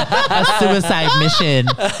a suicide mission.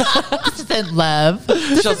 This isn't love.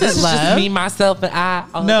 This isn't is love. just me, myself, and I.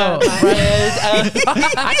 No.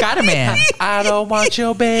 I got a man. I don't want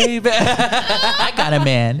your baby. I got a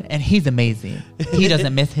man, and he's amazing. He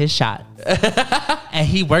doesn't miss his shot. And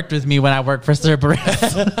he worked with me when I worked for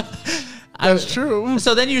Cerberus. That's true.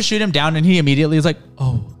 So then you shoot him down, and he immediately is like,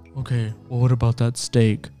 "Oh, okay. Well, what about that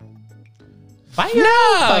steak?" Buy your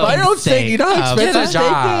own steak. You know how Get expensive a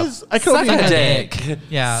job. steak is? I Suck couldn't a even dick.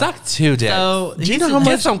 Yeah. Suck two dicks. So Do you know how Get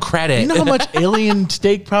much? some credit. You know how much alien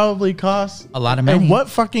steak probably costs? a lot of money. And what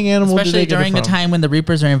fucking animal? did Especially they get it during a from? time when the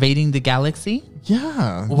Reapers are invading the galaxy.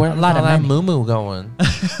 Yeah. Where a lot of that money. moo going?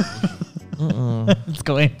 It's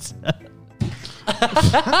going.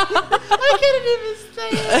 I couldn't even say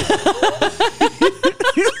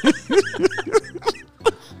it.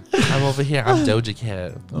 I'm over here. I'm Doja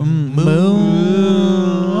Cat. Moo.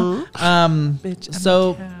 Bitch,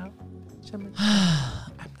 So.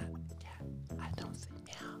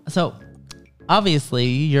 So, obviously,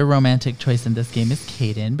 your romantic choice in this game is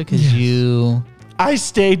Caden because you. I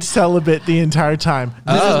stayed celibate the entire time.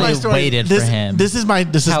 This Oh, is my you story. waited this, for him. This is my.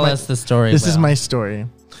 This Tell is my, us the story. This is Will. my story.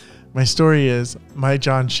 My story is my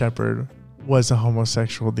John Shepard was a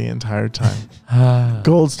homosexual the entire time.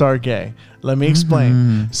 Gold star gay. Let me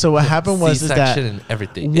explain. So what happened was is that C-section and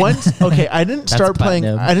everything. once I didn't That's start playing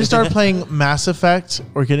platinum. I didn't start playing Mass Effect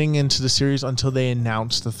or getting into the series until they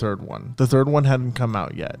announced the third one. The third one hadn't come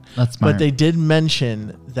out yet. That's smart. But they did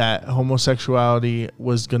mention that homosexuality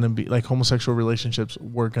was going to be like homosexual relationships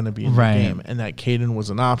were going to be in Right. the game and that Caden was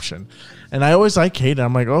an option. And I always liked Caden.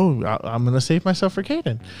 I'm like, "Oh, I'm going to save myself for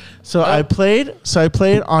Caden." So I played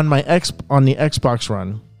on my on the Xbox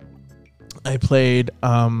run. I played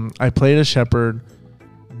a Shepard,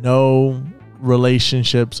 no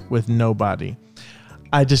relationships with nobody.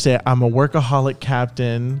 I just say I'm a workaholic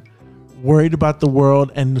captain, worried about the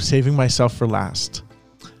world and saving myself for last.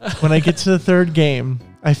 When I get to the third game,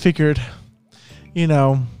 I figured,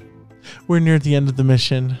 we're near the end of the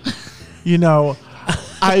mission.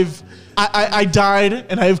 I died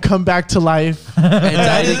and I've come back to life. And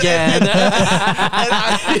died again.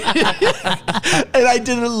 And I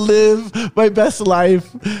didn't live my best life.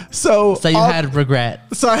 So you had regret.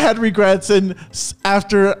 So I had regrets. And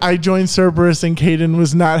after I joined Cerberus and Caden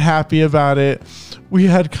was not happy about it, we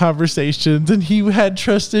had conversations and he had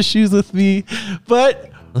trust issues with me. But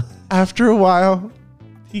after a while,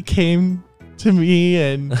 he came to me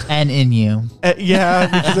and in you.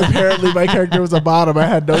 because apparently my character was a bottom. I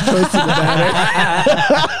had no choice in the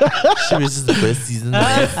matter. She was just the best season.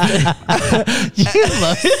 I You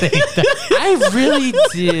love saying that. really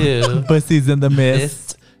do. Pussies in the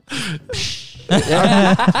mist.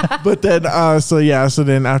 But then, so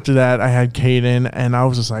then after that, I had Caden, and I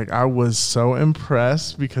was just like, I was so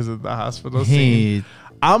impressed because of the hospital scene.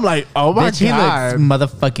 I'm like, oh my Bitch, he God. looks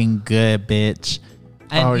motherfucking good, bitch.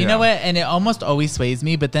 And Oh, you yeah. know what? And it almost always sways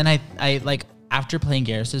me, but then I like after playing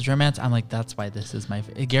Garrus's romance, I'm like, that's why this is my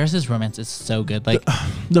Garrus's romance is so good. Like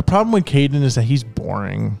The problem with Caden is that he's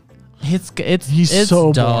boring. He's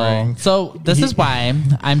so dull. boring. So this is why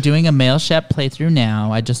I'm doing a male Shep playthrough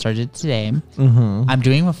now. I just started today. Mm-hmm. I'm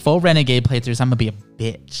doing a full renegade playthrough, so I'm gonna be a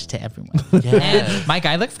bitch to everyone. And my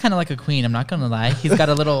guy looks kind of like a queen. I'm not gonna lie. He's got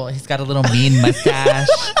a little mean mustache,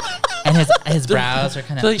 and his brows are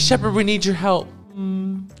kind of. Like, Shepard, we need your help.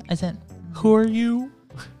 I said, Who are you?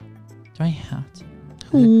 do I have to?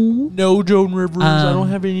 No, Joan Rivers. I don't Um,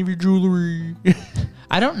 have any of your jewelry.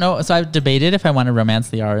 I don't know. So I've debated if I want to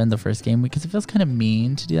romance Liara in the first game because it feels kind of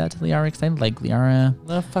mean to do that to Liara because I like Liara.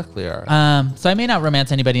 No, fuck Liara. So I may not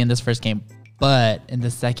romance anybody in this first game, but in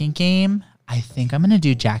the second game, I think I'm gonna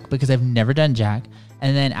do Jack because I've never done Jack.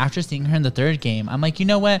 And then after seeing her in the third game, I'm like, you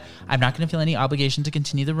know what? I'm not gonna feel any obligation to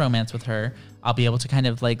continue the romance with her. I'll be able to kind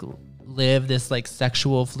of like live this like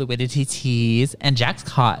sexual fluidity tease. And Jack's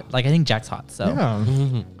hot. Like I think Jack's hot. So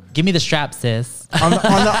Yeah. give me the strap, sis. on the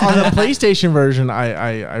PlayStation version,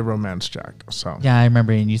 I romanced Jack. So Yeah, I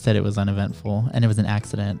remember, and you said it was uneventful, and it was an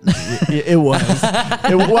accident. it was.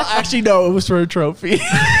 Well, actually, no, it was for a trophy.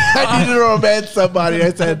 I needed to romance somebody. I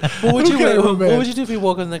said, What would "Who can I you romance?" do if you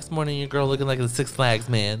woke up the next morning and your girl looking like a Six Flags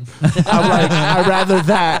man? I'm like, I'd rather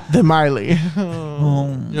that than Miley.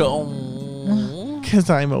 Oh. Because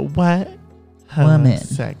I'm a what? Woman.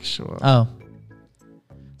 Homosexual. Oh,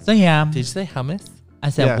 so yeah, Did you say hummus? I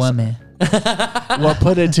said Yes. woman. Well,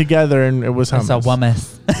 put it together and it was I hummus. said woman.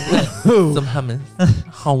 Some hummus.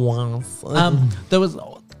 Hummus. There was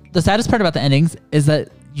the saddest part about the endings is that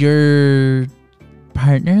your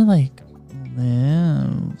partner like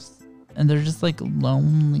lives, and they're just like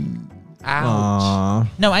lonely. Ouch. Aw.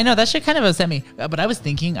 No, I know that shit kind of upset me. But I was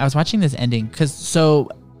thinking, I was watching this ending because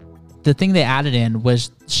the thing they added in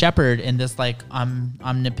was Shepard in this like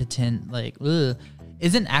omnipotent like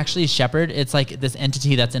isn't actually Shepard. It's like this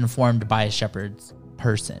entity that's informed by Shepard's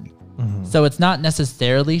person. So it's not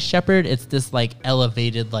necessarily Shepard. It's this like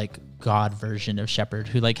elevated like God version of Shepard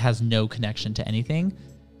who like has no connection to anything,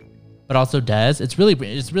 but also does. It's really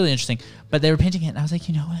interesting. But they were painting it, and I was like,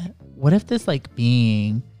 you know what? What if this like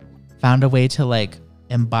being found a way to like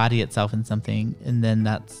embody itself in something, and then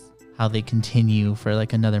that's how they continue for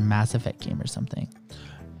like another Mass Effect game or something.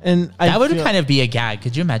 And That would kind of be a gag.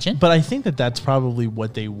 Could you imagine? But I think that that's probably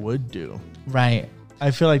what they would do. Right. I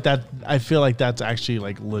feel like that's actually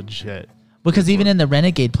like legit. Because even in the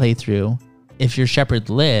Renegade playthrough, if your Shepard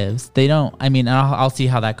lives, they don't. I mean, I'll see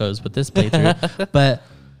how that goes with this playthrough, but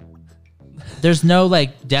there's no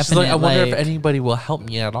like She's definite. like, I wonder like, if anybody will help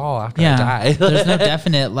me at all after I yeah, die. there's no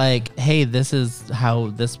definite like, hey, this is how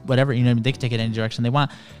this whatever you know. They can take it any direction they want.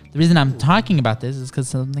 The reason I'm talking about this is because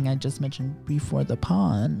something I just mentioned before the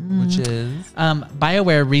pond, Which is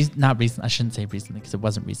BioWare, not recent. I shouldn't say recently because it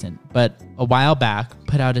wasn't recent, but a while back,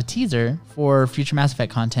 put out a teaser for future Mass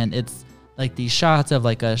Effect content. It's like these shots of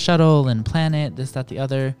like a shuttle and planet, this, that, the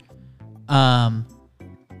other.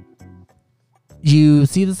 You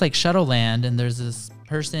see this like shuttle land, and there's this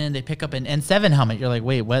person. They pick up an N7 helmet. You're like,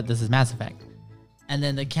 wait, what? This is Mass Effect. And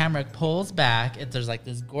then the camera pulls back. There's like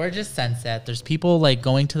this gorgeous sunset. There's people like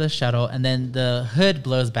going to the shuttle, and then the hood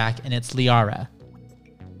blows back, and it's Liara.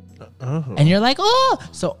 Oh. And you're like, oh,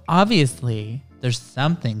 so obviously there's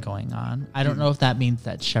something going on. I don't know if that means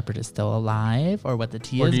that Shepard is still alive or what the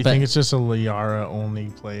T Or is. do you but think it's just a Liara only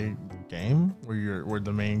play game where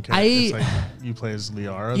the main character it's like you play as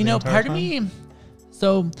Liara? you know, part of me.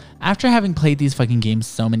 So after having played these fucking games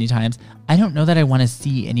so many times, I don't know that I want to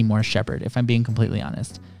see any more Shepard. If I'm being completely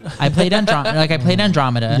honest, I played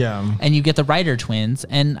Andromeda, Yeah. and you get the Ryder twins,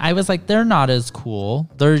 and I was like, they're not as cool.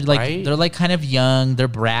 They're like Right? they're like kind of young. They're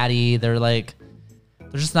bratty. They're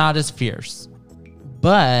just not as fierce.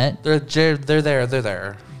 But they're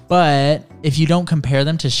there. But if you don't compare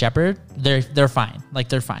them to Shepard, they're fine. Like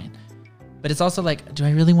they're fine. But it's also like, do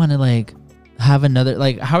I really want to like have another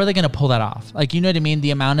like? How are they gonna pull that off? Like, you know what I mean? The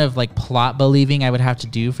amount of like plot believing I would have to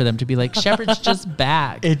do for them to be like, Shepard's just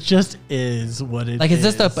back. It just is what it Like, is.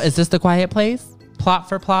 is this the Quiet Place? Plot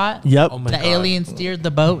for plot? Yep. Oh my The God. alien steered the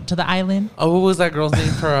boat to the island. Oh, what was that girl's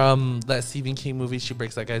name for that Stephen King movie? She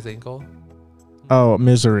breaks that guy's ankle. Oh,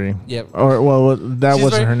 Misery. Yep. Or well, that She's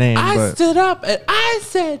wasn't like, her name, I but stood up and I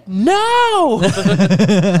said no.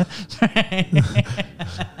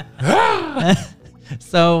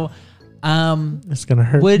 So, it's gonna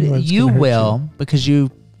hurt. would It's you gonna hurt will because you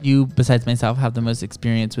besides myself have the most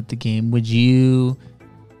experience with the game? Would you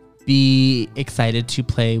be excited to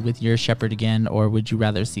play with your Shepard again, or would you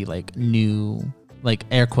rather see like new, like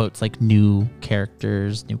air quotes, like new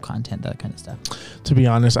characters, new content, that kind of stuff? To be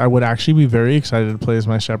honest, I would actually be very excited to play as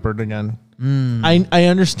my Shepard again. I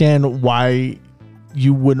understand why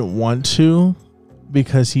you wouldn't want to,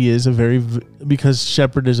 because because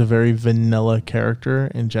Shepard is a very vanilla character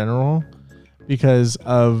in general. Because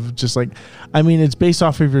of just like, I mean, it's based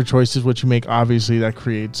off of your choices, what you make. Obviously, that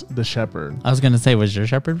creates the Shepard. I was gonna say, was your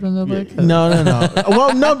Shepard from the book? No.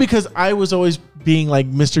 Well, no, because I was always being like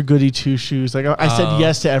Mr. Goody Two Shoes. Like I said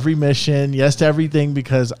yes to every mission, yes to everything,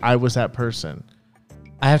 because I was that person.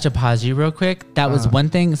 I have to pause you real quick. That was one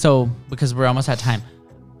thing. So, because we're almost at time,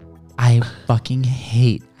 I fucking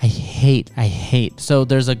hate. So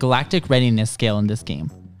there's a galactic readiness scale in this game.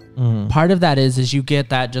 Part of that is you get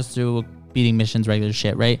that just through beating missions, regular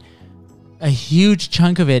shit, right? a huge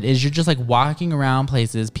chunk of it is you're just like walking around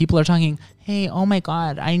places. People are talking, hey, oh my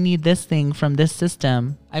God, I need this thing from this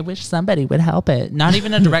system. I wish somebody would help it. Not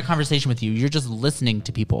even a direct conversation with you. You're just listening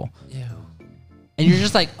to people. Ew. And you're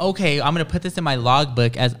just like, okay, I'm going to put this in my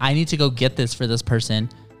logbook as I need to go get this for this person.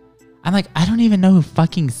 I'm like, I don't even know who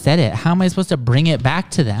fucking said it. How am I supposed to bring it back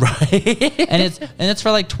to them? Right. And it's for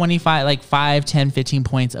like 25, like 5, 10, 15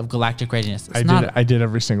 points of galactic readiness. I did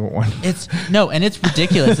every single one. And it's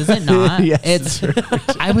ridiculous, is it not? Yes,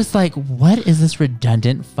 I was like, what is this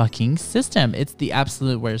redundant fucking system? It's the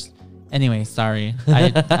absolute worst. Anyway, sorry.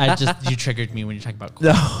 You triggered me when you talk about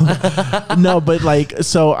cool. No, but like,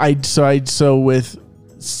 so I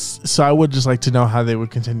would just like to know how they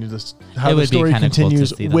would continue this, how the story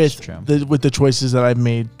continues with the choices that I've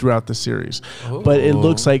made throughout the series. Ooh. But it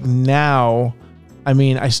looks like now, I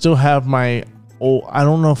mean, I still have my old, I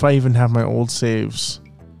don't know if I even have my old saves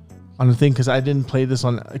on the thing, because I didn't play this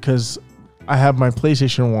because I have my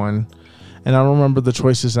PlayStation 1 and I don't remember the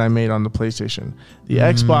choices I made on the PlayStation. The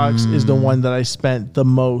Xbox is the one that I spent the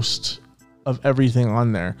most of everything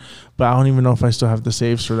on there, but I don't even know if I still have the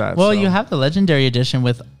saves for that. Well, you have the Legendary Edition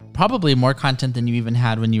with probably more content than you even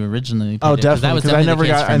had when you originally played it. Definitely, because I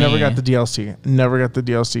never got the DLC. Never got the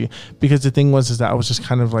DLC, because the thing was that I was just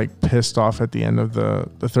kind of like pissed off at the end of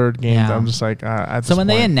the third game. Yeah. I'm just like, so when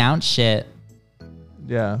they announce shit,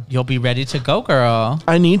 yeah, you'll be ready to go, girl.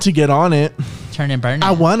 I need to get on it. Turn and burn.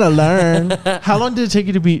 I want to learn. How long did it take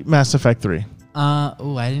you to beat Mass Effect 3? I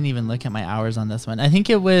didn't even look at my hours on this one. I think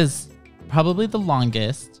it was probably the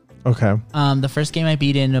longest. Okay. The first game I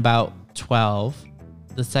beat in about 12.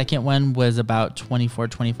 The second one was about 24,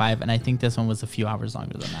 25. And I think this one was a few hours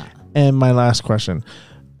longer than that. And my last question.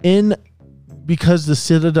 Because the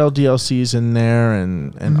Citadel DLC is in there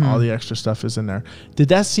and all the extra stuff is in there, did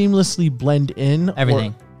that seamlessly blend in?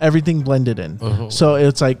 Everything. Everything blended in. Uh-huh. So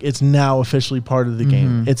it's like, it's now officially part of the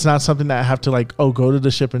game. It's not something that I have to like, go to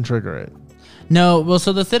the ship and trigger it. No, well,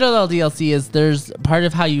 so the Citadel DLC is, there's part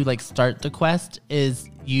of how you like start the quest is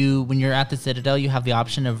when you're at the Citadel, you have the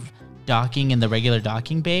option of docking in the regular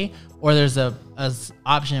docking bay, or there's a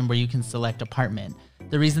option where you can select apartment.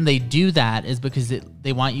 The reason they do that is because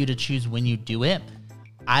they want you to choose when you do it.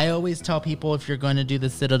 I always tell people, if you're going to do the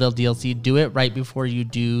Citadel DLC, do it right before you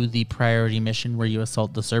do the priority mission where you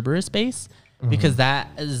assault the Cerberus base, because that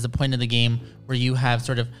is the point of the game where you have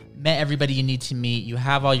sort of met everybody you need to meet. You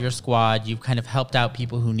have all your squad. You've kind of helped out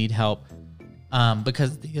people who need help,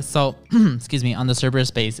 because the assault, on the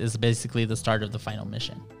Cerberus base is basically the start of the final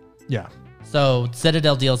mission. Yeah. So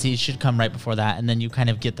Citadel DLC should come right before that, and then you kind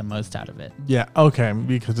of get the most out of it. Yeah. Okay.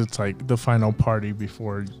 Because it's like the final party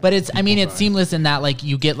before. But it's seamless in that like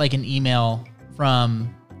you get like an email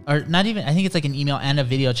from, or not even, I think it's like an email and a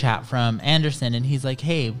video chat from Anderson, and he's like,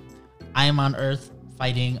 hey, I am on Earth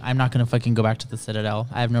fighting. I'm not going to fucking go back to the Citadel.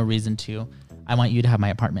 I have no reason to. I want you to have my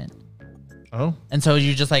apartment. Oh. And so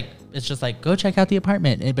you just like, it's just like, go check out the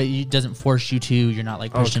apartment. But it doesn't force you to. You're not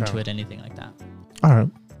like pushed into it, anything like that. All right.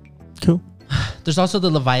 Cool. There's also the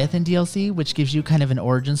Leviathan DLC, which gives you kind of an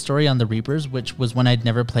origin story on the Reapers, which was one I'd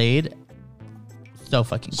never played. So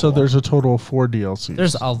fucking cool. So there's a total of 4 DLCs.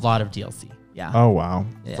 There's a lot of DLC. Yeah. Oh, wow.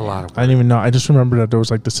 Yeah. It's a lot of work. I didn't even know. I just remember that there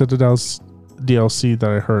was like the Citadel's DLC that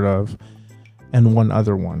I heard of and one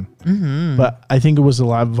other one. But I think it was the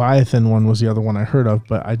Leviathan one was the other one I heard of,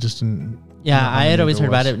 but I just didn't. Yeah, I had always heard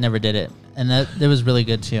about it, never did it. And that was really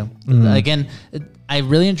good too. Again, I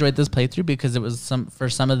really enjoyed this playthrough because it was for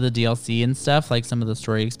some of the DLC and stuff, like some of the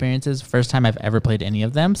story experiences, first time I've ever played any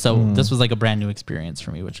of them. So this was like a brand new experience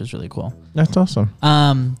for me, which was really cool. That's awesome.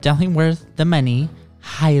 Definitely worth the money.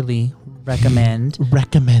 Highly recommend.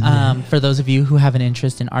 For those of you who have an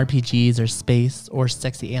interest in RPGs or space or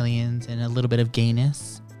sexy aliens and a little bit of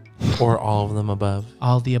gayness. Or all of them above.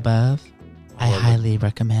 All the above. I highly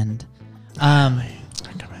recommend.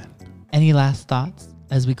 Any last thoughts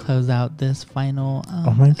as we close out this final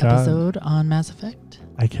episode on Mass Effect?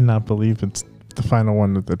 I cannot believe it's the final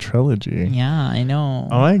one of the trilogy. Yeah, I know.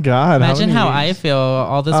 Oh my God. Imagine how I feel,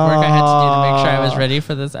 all this work I had to do to make sure I was ready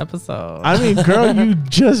for this episode. I mean, girl, you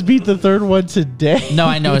just beat the third one today. No,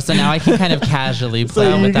 I know. So now I can kind of casually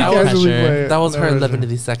play without pressure. That was her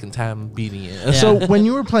 11th time beating it. Yeah. So when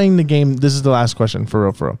you were playing the game, this is the last question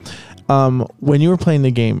for real. When you were playing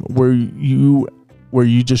the game, were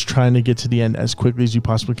you just trying to get to the end as quickly as you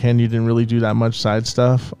possibly can? You didn't really do that much side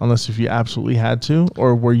stuff unless if you absolutely had to,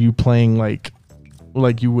 or were you playing like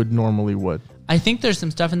you would normally would? I think there's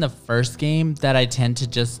some stuff in the first game that I tend to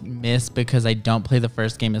just miss because I don't play the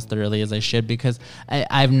first game as thoroughly as I should, because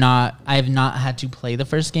I've not had to play the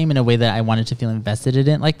first game in a way that I wanted to feel invested in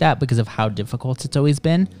it like that because of how difficult it's always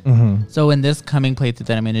been. Mm-hmm. So in this coming playthrough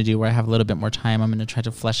that I'm going to do, where I have a little bit more time, I'm going to try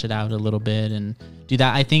to flesh it out a little bit and do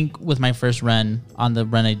that. I think with my first run, on the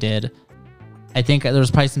run I did, I think there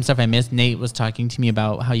was probably some stuff I missed. Nate was talking to me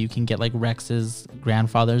about how you can get like Rex's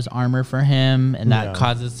grandfather's armor for him, and that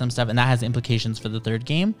causes some stuff, and that has implications for the third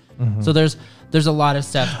game. Mm-hmm. So there's a lot of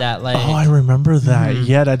stuff that like. Oh, I remember that. Mhm.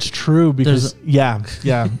 Yeah, that's true. Because I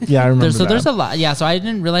remember. There's a lot. Yeah, so I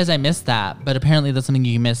didn't realize I missed that, but apparently that's something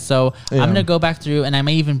you missed. So I'm gonna go back through, and I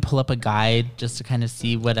may even pull up a guide just to kind of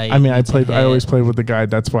see what I. I mean, I always played with the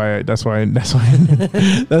guide. That's why I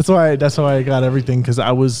got everything, because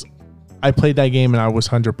I played that game and I was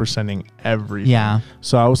 100%ing everything. Yeah.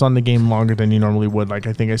 So I was on the game longer than you normally would. Like,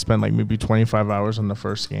 I think I spent like maybe 25 hours on the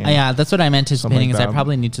first game. Yeah, that's what I'm anticipating. Like I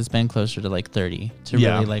probably need to spend closer to like 30 to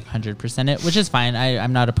really like 100% it, which is fine.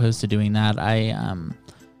 I'm not opposed to doing that. I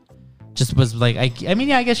just was like, I mean,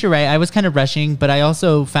 yeah, I guess you're right. I was kind of rushing, but I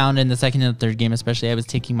also found in the second and the third game, especially, I was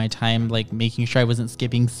taking my time, like making sure I wasn't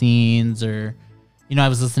skipping scenes, or, you know, I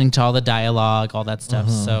was listening to all the dialogue, all that stuff.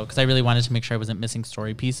 So, because I really wanted to make sure I wasn't missing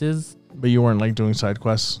story pieces. But you weren't like doing side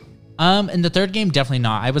quests? In the third game, definitely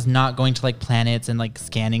not. I was not going to like planets and like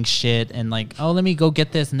scanning shit and like, oh, let me go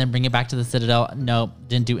get this and then bring it back to the Citadel. Nope,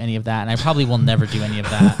 didn't do any of that. And I probably will never do any of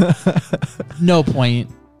that. No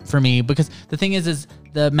point for me, because the thing is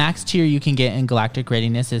the max tier you can get in Galactic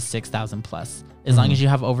Readiness is 6,000 plus. As long as you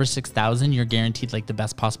have over 6,000, you're guaranteed like the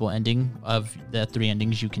best possible ending of the 3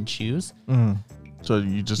 endings you can choose. So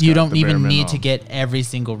you don't even need to get every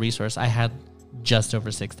single resource. I had just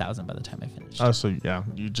over 6,000 by the time I finished. Oh, so yeah,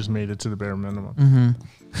 you just made it to the bare minimum.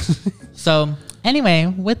 So anyway,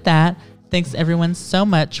 with that, thanks everyone so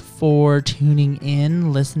much for tuning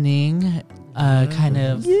in, listening, kind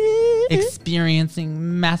of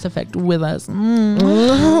experiencing Mass Effect with us.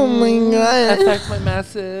 Oh my god. Attack my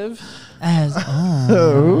massive. As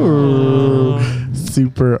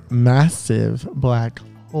super massive black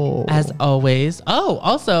hole. as always. Oh,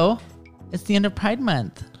 also, it's the end of Pride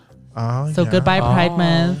Month. Oh, So yeah. goodbye Pride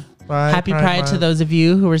Month. Bye, Happy Pride to Month. those of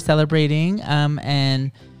you who are celebrating.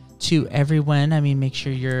 And to everyone, I mean, make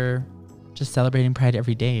sure you're just celebrating Pride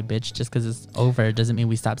every day, bitch. Just because it's over doesn't mean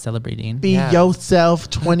we stop celebrating. Be Yeah. yourself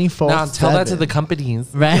 24/7. Now tell that to the companies.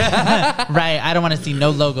 Right? Right. I don't want to see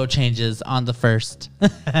no logo changes on the 1st.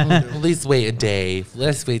 At least wait a day.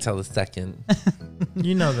 Let's wait till the 2nd.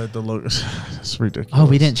 You know that the logo is ridiculous. Oh,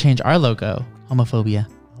 we didn't change our logo. Homophobia.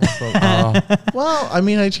 Well, I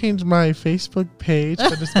mean, I changed my Facebook page,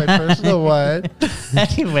 but it's my personal one.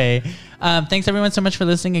 Anyway, thanks everyone so much for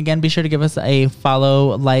listening. Again, be sure to give us a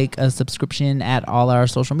follow, like, a subscription at all our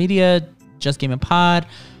social media, Just Game and Pod,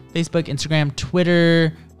 Facebook, Instagram,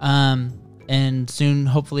 Twitter, and soon,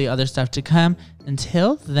 hopefully, other stuff to come.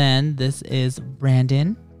 Until then, this is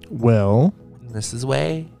Brandon, Well, This is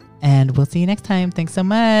Way. and we'll see you next time. Thanks so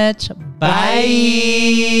much. Bye.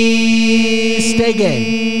 stay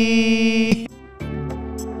gay.